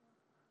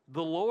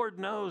 The Lord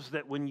knows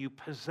that when you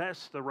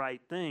possess the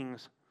right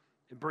things,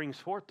 it brings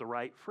forth the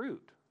right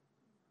fruit.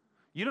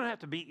 You don't have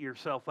to beat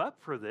yourself up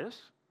for this.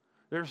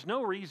 There's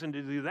no reason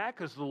to do that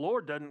because the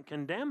Lord doesn't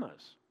condemn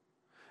us.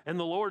 And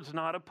the Lord's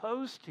not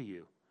opposed to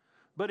you.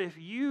 But if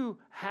you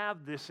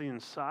have this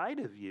inside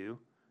of you,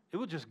 it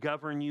will just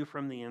govern you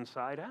from the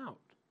inside out.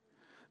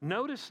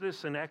 Notice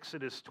this in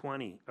Exodus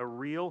 20, a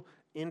real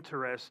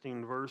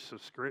interesting verse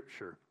of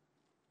Scripture,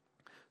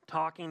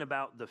 talking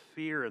about the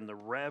fear and the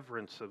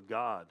reverence of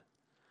God.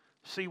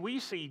 See, we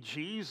see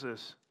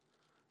Jesus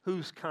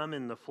who's come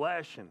in the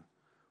flesh, and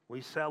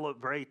we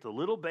celebrate the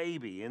little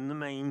baby in the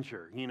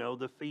manger, you know,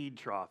 the feed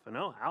trough. And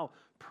oh, how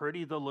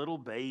pretty the little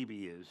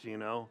baby is, you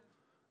know.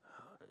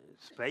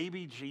 It's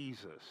baby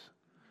Jesus.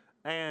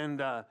 And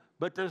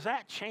but does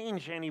that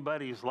change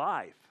anybody's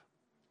life?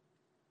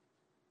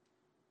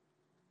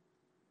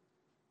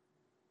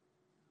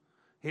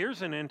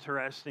 Here's an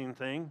interesting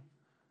thing.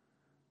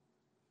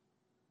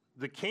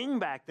 The king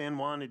back then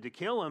wanted to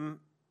kill him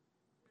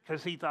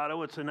because he thought,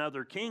 oh, it's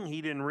another king.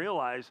 He didn't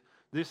realize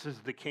this is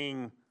the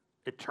king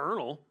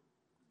eternal.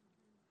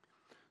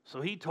 So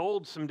he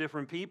told some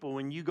different people,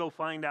 when you go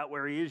find out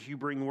where he is, you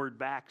bring word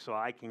back so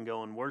I can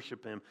go and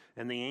worship him.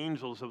 And the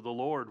angels of the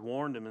Lord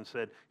warned him and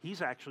said,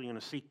 he's actually going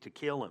to seek to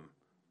kill him.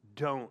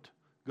 Don't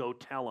go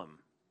tell him.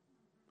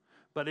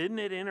 But isn't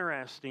it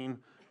interesting?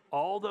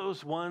 All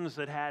those ones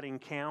that had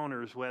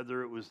encounters,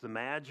 whether it was the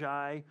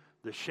Magi,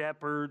 the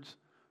shepherds,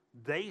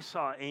 they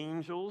saw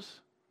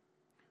angels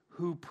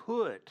who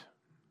put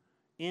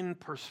in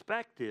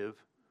perspective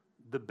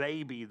the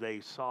baby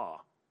they saw.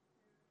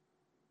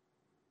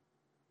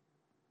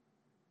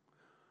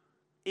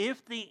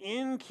 If the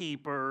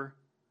innkeeper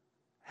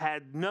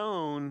had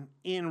known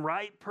in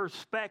right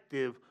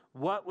perspective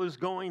what was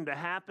going to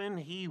happen,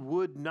 he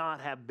would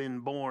not have been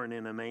born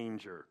in a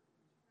manger.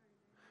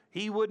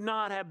 He would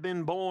not have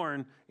been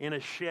born in a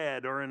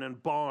shed or in a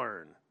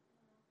barn.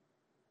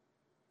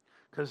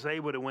 Because they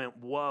would have went,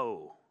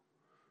 whoa,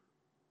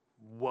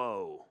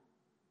 whoa.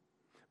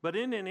 But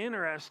isn't it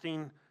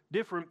interesting,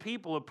 different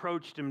people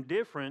approached him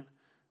different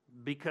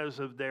because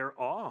of their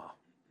awe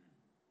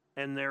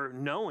and their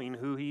knowing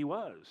who he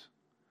was.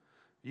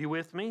 You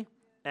with me?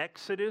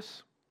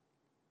 Exodus,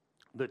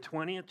 the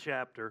 20th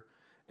chapter,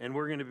 and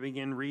we're going to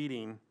begin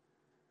reading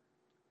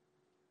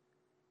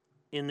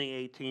in the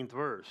 18th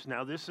verse.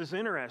 Now, this is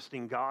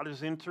interesting. God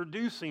is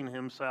introducing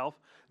himself.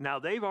 Now,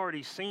 they've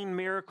already seen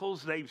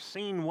miracles. They've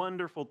seen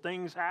wonderful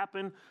things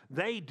happen.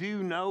 They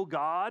do know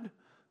God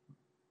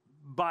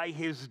by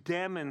his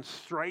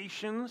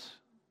demonstrations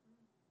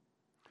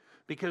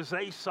because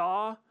they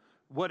saw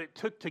what it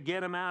took to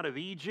get them out of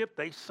Egypt.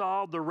 They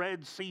saw the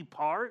Red Sea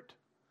part.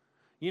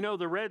 You know,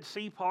 the Red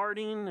Sea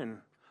parting and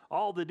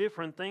all the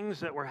different things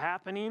that were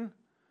happening.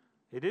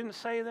 It didn't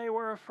say they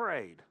were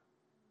afraid.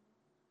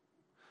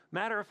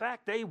 Matter of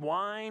fact, they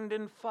whined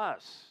and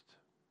fussed.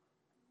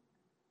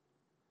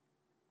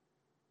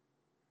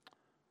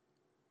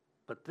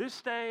 But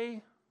this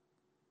day,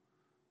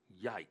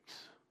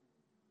 yikes.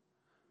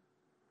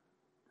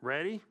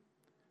 Ready?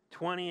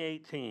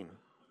 2018.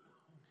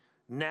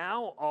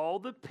 Now all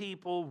the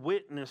people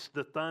witnessed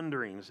the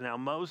thunderings. Now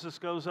Moses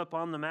goes up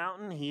on the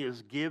mountain. He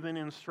is given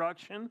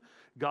instruction.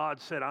 God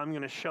said, I'm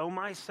going to show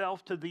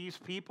myself to these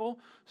people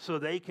so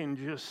they can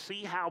just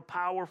see how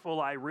powerful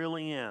I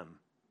really am.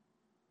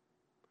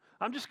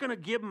 I'm just going to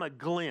give them a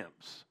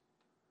glimpse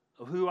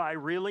of who I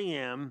really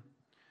am.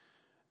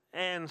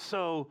 And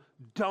so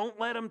don't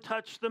let them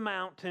touch the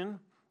mountain.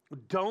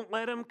 Don't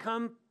let them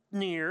come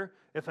near.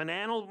 If an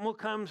animal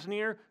comes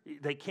near,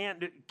 they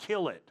can't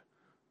kill it.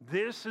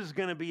 This is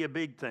going to be a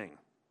big thing.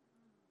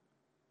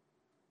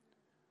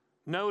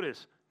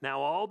 Notice,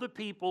 now all the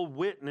people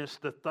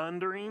witnessed the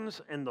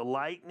thunderings and the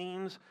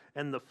lightnings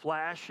and the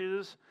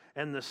flashes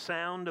and the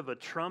sound of a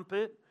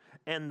trumpet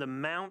and the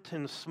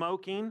mountain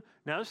smoking.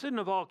 Now, this isn't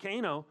a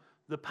volcano.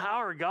 The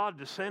power of God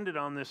descended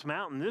on this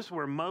mountain. This is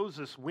where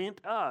Moses went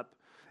up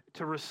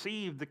to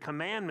receive the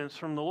commandments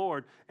from the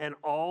Lord, and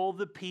all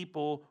the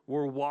people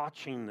were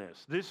watching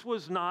this. This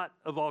was not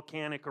a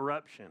volcanic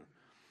eruption.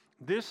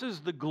 This is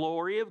the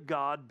glory of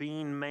God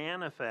being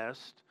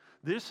manifest.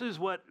 This is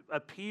what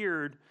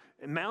appeared.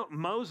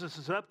 Moses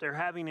is up there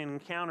having an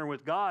encounter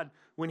with God.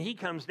 When he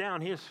comes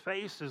down, his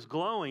face is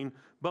glowing.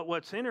 But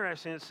what's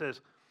interesting, it says,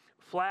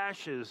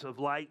 flashes of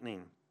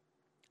lightning,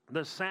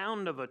 the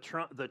sound of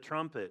the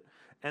trumpet,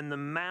 and the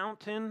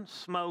mountain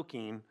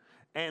smoking.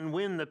 And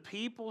when the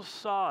people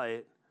saw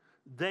it,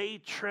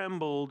 they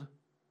trembled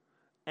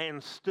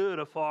and stood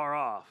afar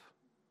off.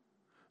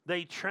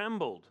 They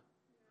trembled.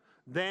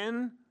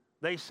 Then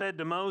they said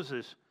to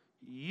Moses,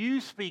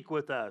 you speak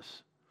with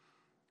us,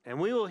 and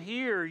we will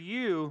hear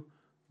you,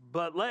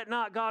 but let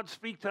not God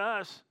speak to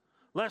us,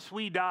 lest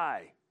we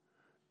die.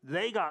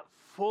 They got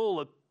full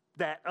of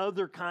that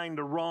other kind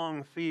of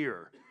wrong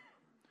fear.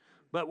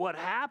 But what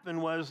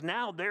happened was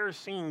now they're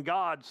seeing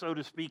God, so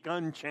to speak,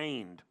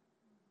 unchained.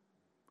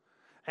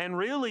 And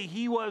really,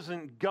 he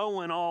wasn't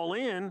going all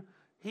in.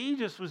 He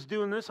just was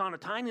doing this on a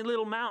tiny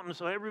little mountain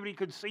so everybody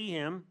could see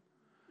him.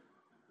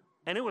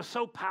 And it was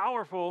so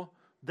powerful,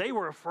 they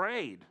were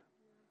afraid.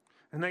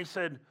 And they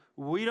said,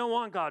 we don't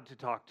want God to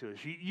talk to us.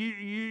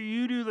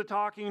 You do the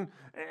talking,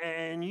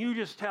 and you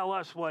just tell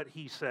us what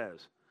he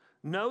says.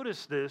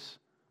 Notice this.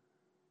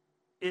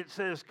 It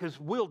says, because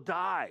we'll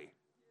die.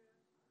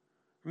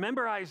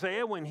 Remember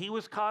Isaiah when he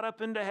was caught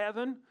up into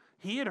heaven?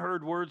 He had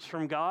heard words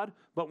from God,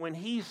 but when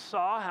he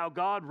saw how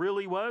God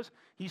really was,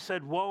 he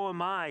said, woe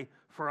am I,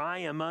 for I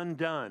am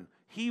undone.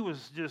 He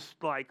was just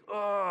like,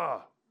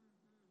 ugh.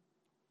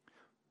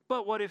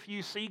 But what if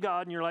you see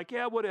God and you're like,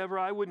 yeah, whatever,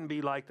 I wouldn't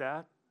be like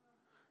that.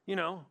 You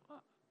know,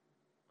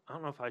 I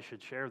don't know if I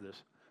should share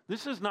this.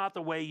 This is not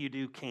the way you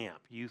do camp,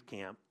 youth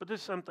camp, but this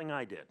is something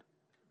I did.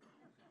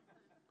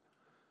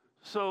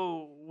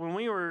 So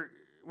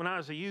when I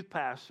was a youth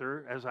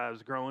pastor, as I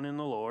was growing in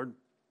the Lord,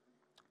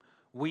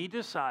 we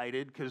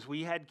decided, because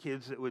we had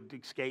kids that would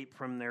escape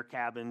from their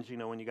cabins, you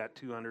know, when you got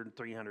 200 and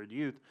 300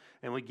 youth,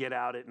 and we'd get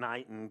out at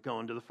night and go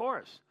into the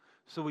forest.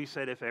 So we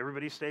said, if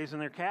everybody stays in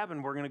their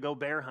cabin, we're going to go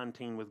bear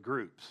hunting with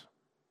groups.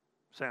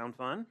 Sound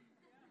fun?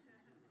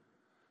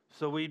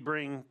 So we'd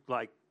bring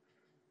like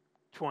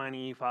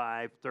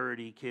 25,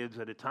 30 kids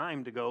at a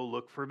time to go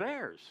look for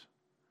bears.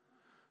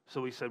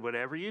 So we said,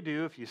 whatever you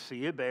do, if you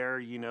see a bear,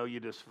 you know, you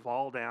just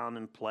fall down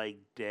and play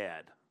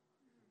dead.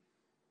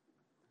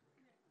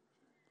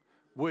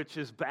 Which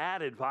is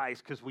bad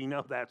advice because we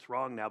know that's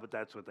wrong now, but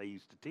that's what they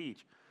used to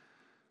teach.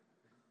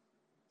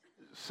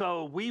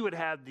 So we would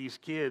have these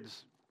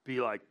kids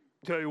be like,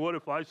 tell you what,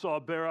 if I saw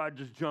a bear, I'd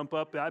just jump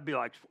up. I'd be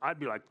like,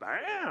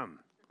 bam!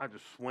 I'd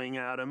just swing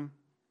at him.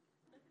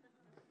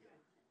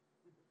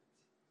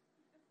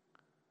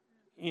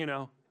 You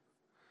know,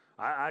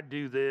 I'd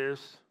do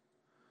this.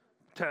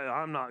 Tell you,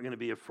 I'm not going to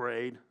be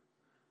afraid.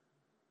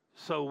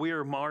 So we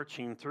were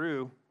marching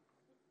through,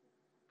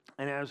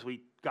 and as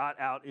we got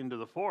out into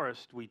the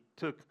forest, we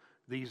took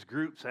these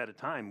groups at a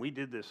time. We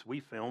did this.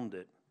 We filmed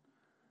it.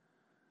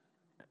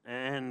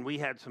 And we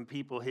had some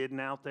people hidden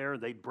out there.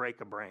 They'd break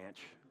a branch.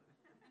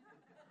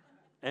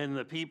 And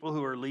the people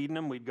who were leading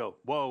them, we'd go,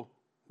 whoa,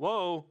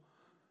 whoa,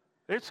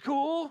 it's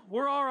cool.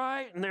 We're all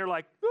right. And they're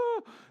like,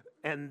 oh.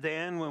 And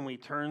then when we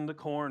turned the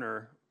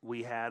corner,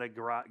 we had a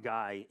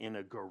guy in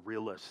a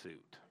gorilla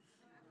suit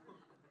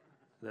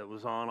that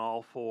was on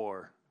all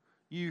four.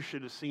 You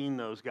should have seen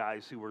those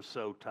guys who were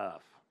so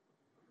tough.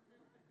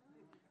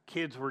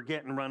 kids were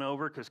getting run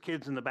over because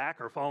kids in the back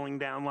are falling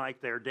down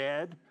like they're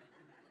dead.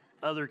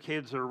 Other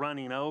kids are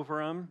running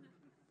over them.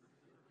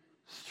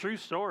 It's a true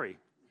story.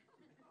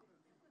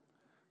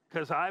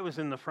 Because I was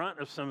in the front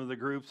of some of the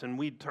groups, and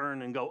we'd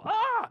turn and go,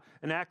 ah,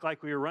 and act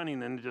like we were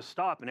running and just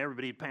stop, and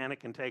everybody'd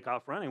panic and take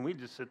off running. We'd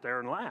just sit there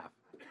and laugh.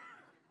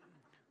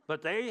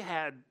 But they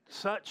had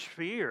such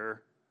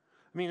fear.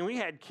 I mean, we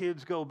had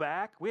kids go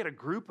back. We had a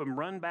group of them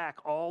run back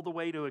all the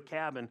way to a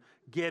cabin,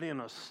 get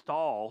in a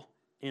stall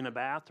in a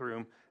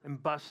bathroom,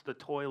 and bust the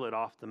toilet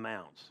off the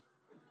mounts.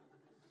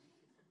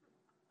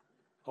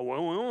 Oh,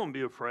 well, we won't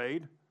be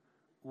afraid.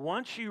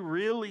 Once you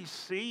really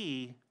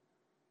see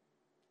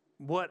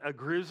what a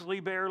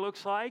grizzly bear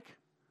looks like,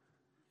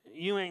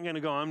 you ain't going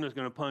to go, I'm just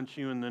going to punch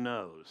you in the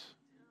nose.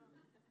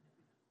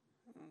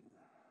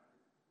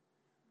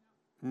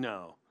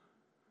 No.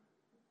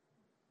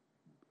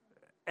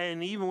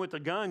 And even with a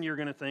gun, you're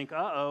going to think,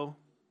 uh-oh.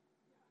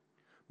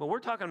 But we're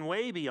talking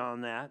way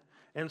beyond that.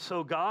 And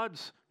so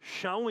God's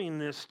showing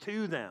this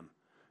to them.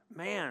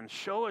 Man,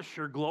 show us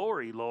your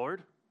glory,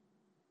 Lord,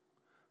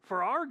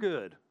 for our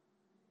good.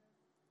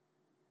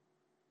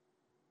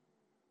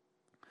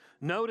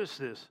 Notice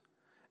this.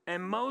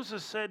 And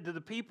Moses said to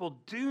the people,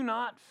 do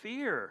not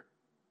fear,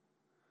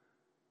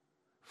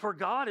 for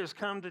God has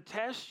come to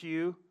test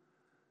you,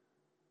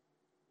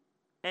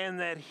 and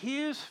that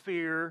his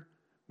fear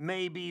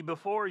may be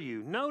before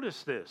you.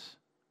 Notice this.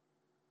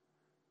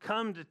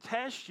 Come to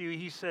test you,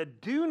 he said,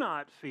 do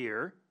not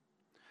fear.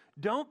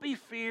 Don't be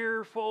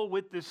fearful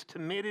with this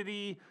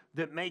timidity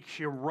that makes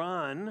you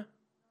run.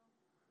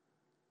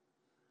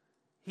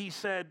 He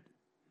said,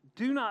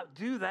 do not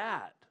do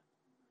that.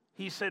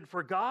 He said,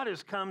 for God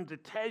has come to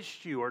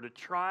test you or to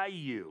try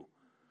you,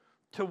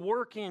 to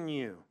work in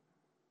you,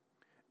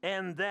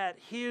 and that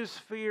his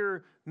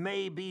fear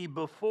may be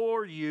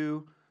before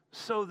you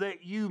so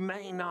that you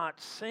may not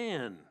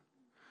sin.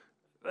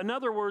 In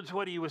other words,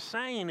 what he was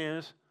saying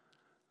is,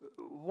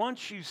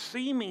 once you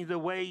see me the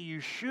way you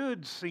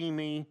should see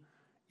me,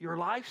 your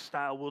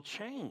lifestyle will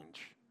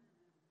change.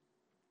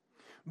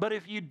 But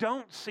if you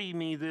don't see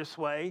me this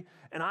way,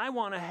 and I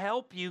want to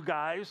help you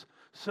guys,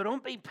 so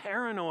don't be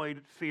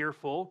paranoid,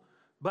 fearful,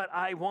 but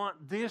I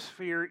want this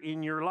fear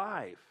in your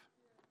life.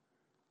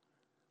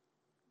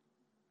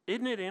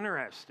 Isn't it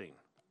interesting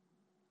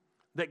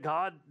that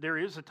God, there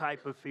is a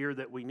type of fear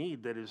that we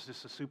need that is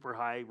just a super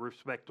high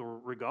respectful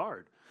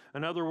regard.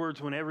 In other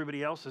words, when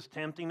everybody else is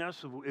tempting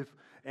us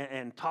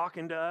and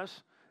talking to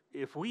us,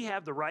 if we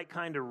have the right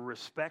kind of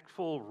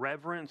respectful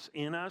reverence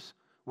in us,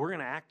 we're going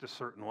to act a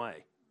certain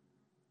way.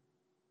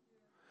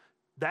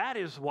 That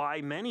is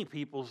why many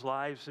people's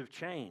lives have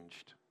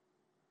changed.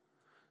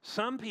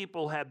 Some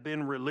people have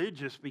been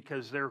religious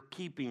because they're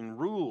keeping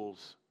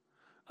rules.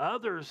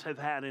 Others have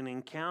had an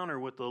encounter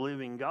with the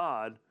living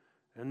God,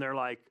 and they're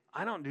like,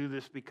 I don't do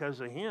this because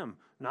of him,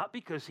 not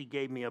because he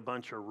gave me a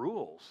bunch of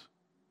rules.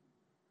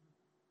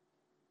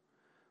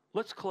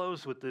 Let's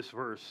close with this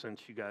verse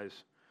since you guys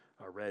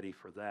are ready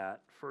for that.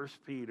 1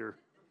 Peter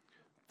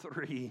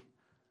 3.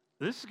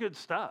 This is good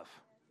stuff.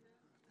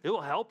 It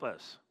will help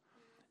us.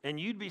 And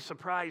you'd be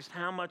surprised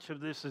how much of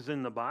this is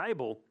in the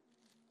Bible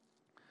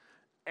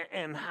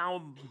and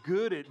how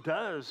good it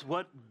does,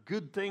 what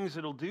good things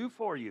it'll do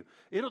for you.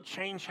 It'll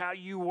change how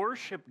you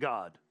worship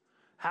God,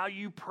 how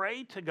you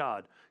pray to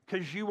God,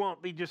 because you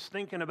won't be just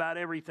thinking about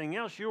everything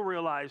else. You'll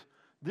realize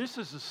this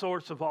is the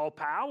source of all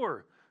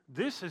power.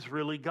 This is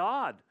really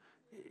God.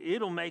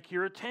 It'll make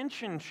your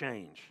attention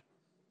change.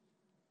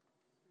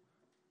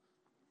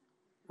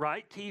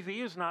 Right?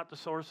 TV is not the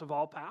source of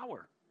all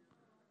power.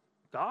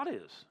 God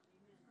is.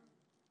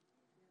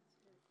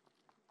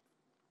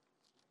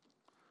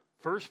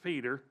 1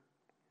 Peter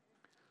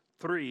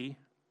 3,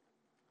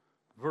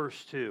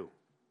 verse 2.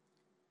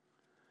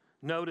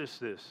 Notice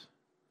this.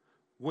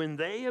 When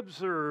they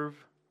observe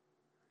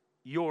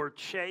your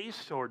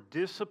chaste or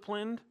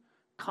disciplined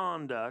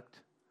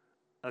conduct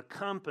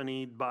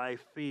accompanied by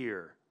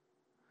fear.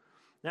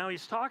 Now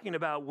he's talking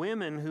about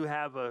women who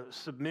have a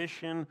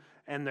submission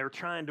and they're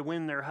trying to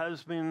win their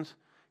husbands.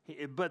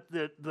 But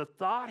the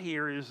thought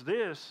here is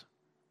this.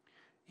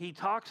 He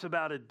talks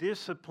about a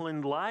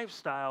disciplined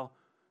lifestyle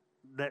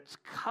that's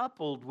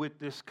coupled with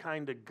this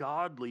kind of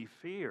godly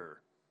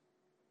fear.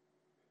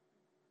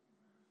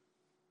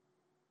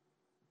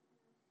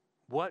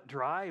 What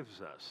drives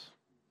us?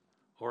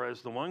 Or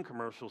as the one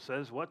commercial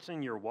says, what's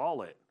in your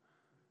wallet?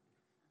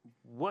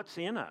 What's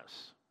in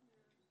us?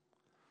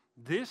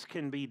 This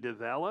can be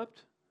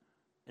developed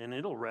and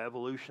it'll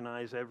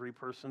revolutionize every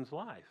person's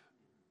life.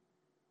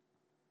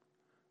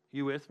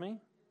 You with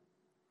me?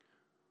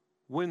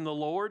 When the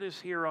Lord is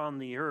here on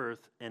the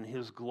earth and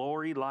his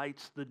glory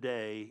lights the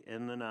day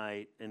and the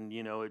night, and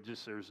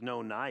there's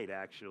no night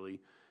actually,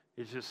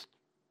 it's just,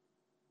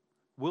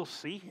 we'll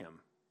see him.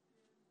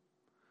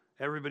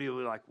 Everybody will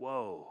be like,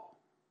 whoa.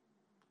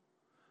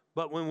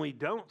 But when we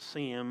don't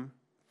see him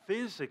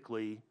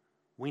physically,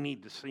 we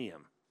need to see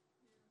him.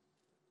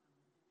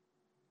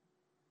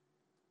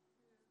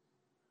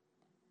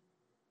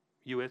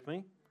 You with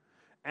me?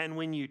 And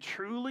when you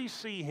truly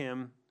see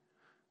him,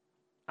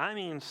 I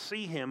mean,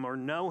 see him or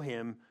know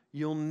him,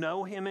 you'll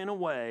know him in a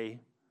way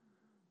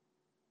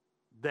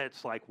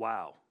that's like,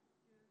 wow.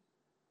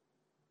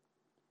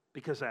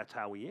 Because that's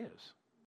how he is.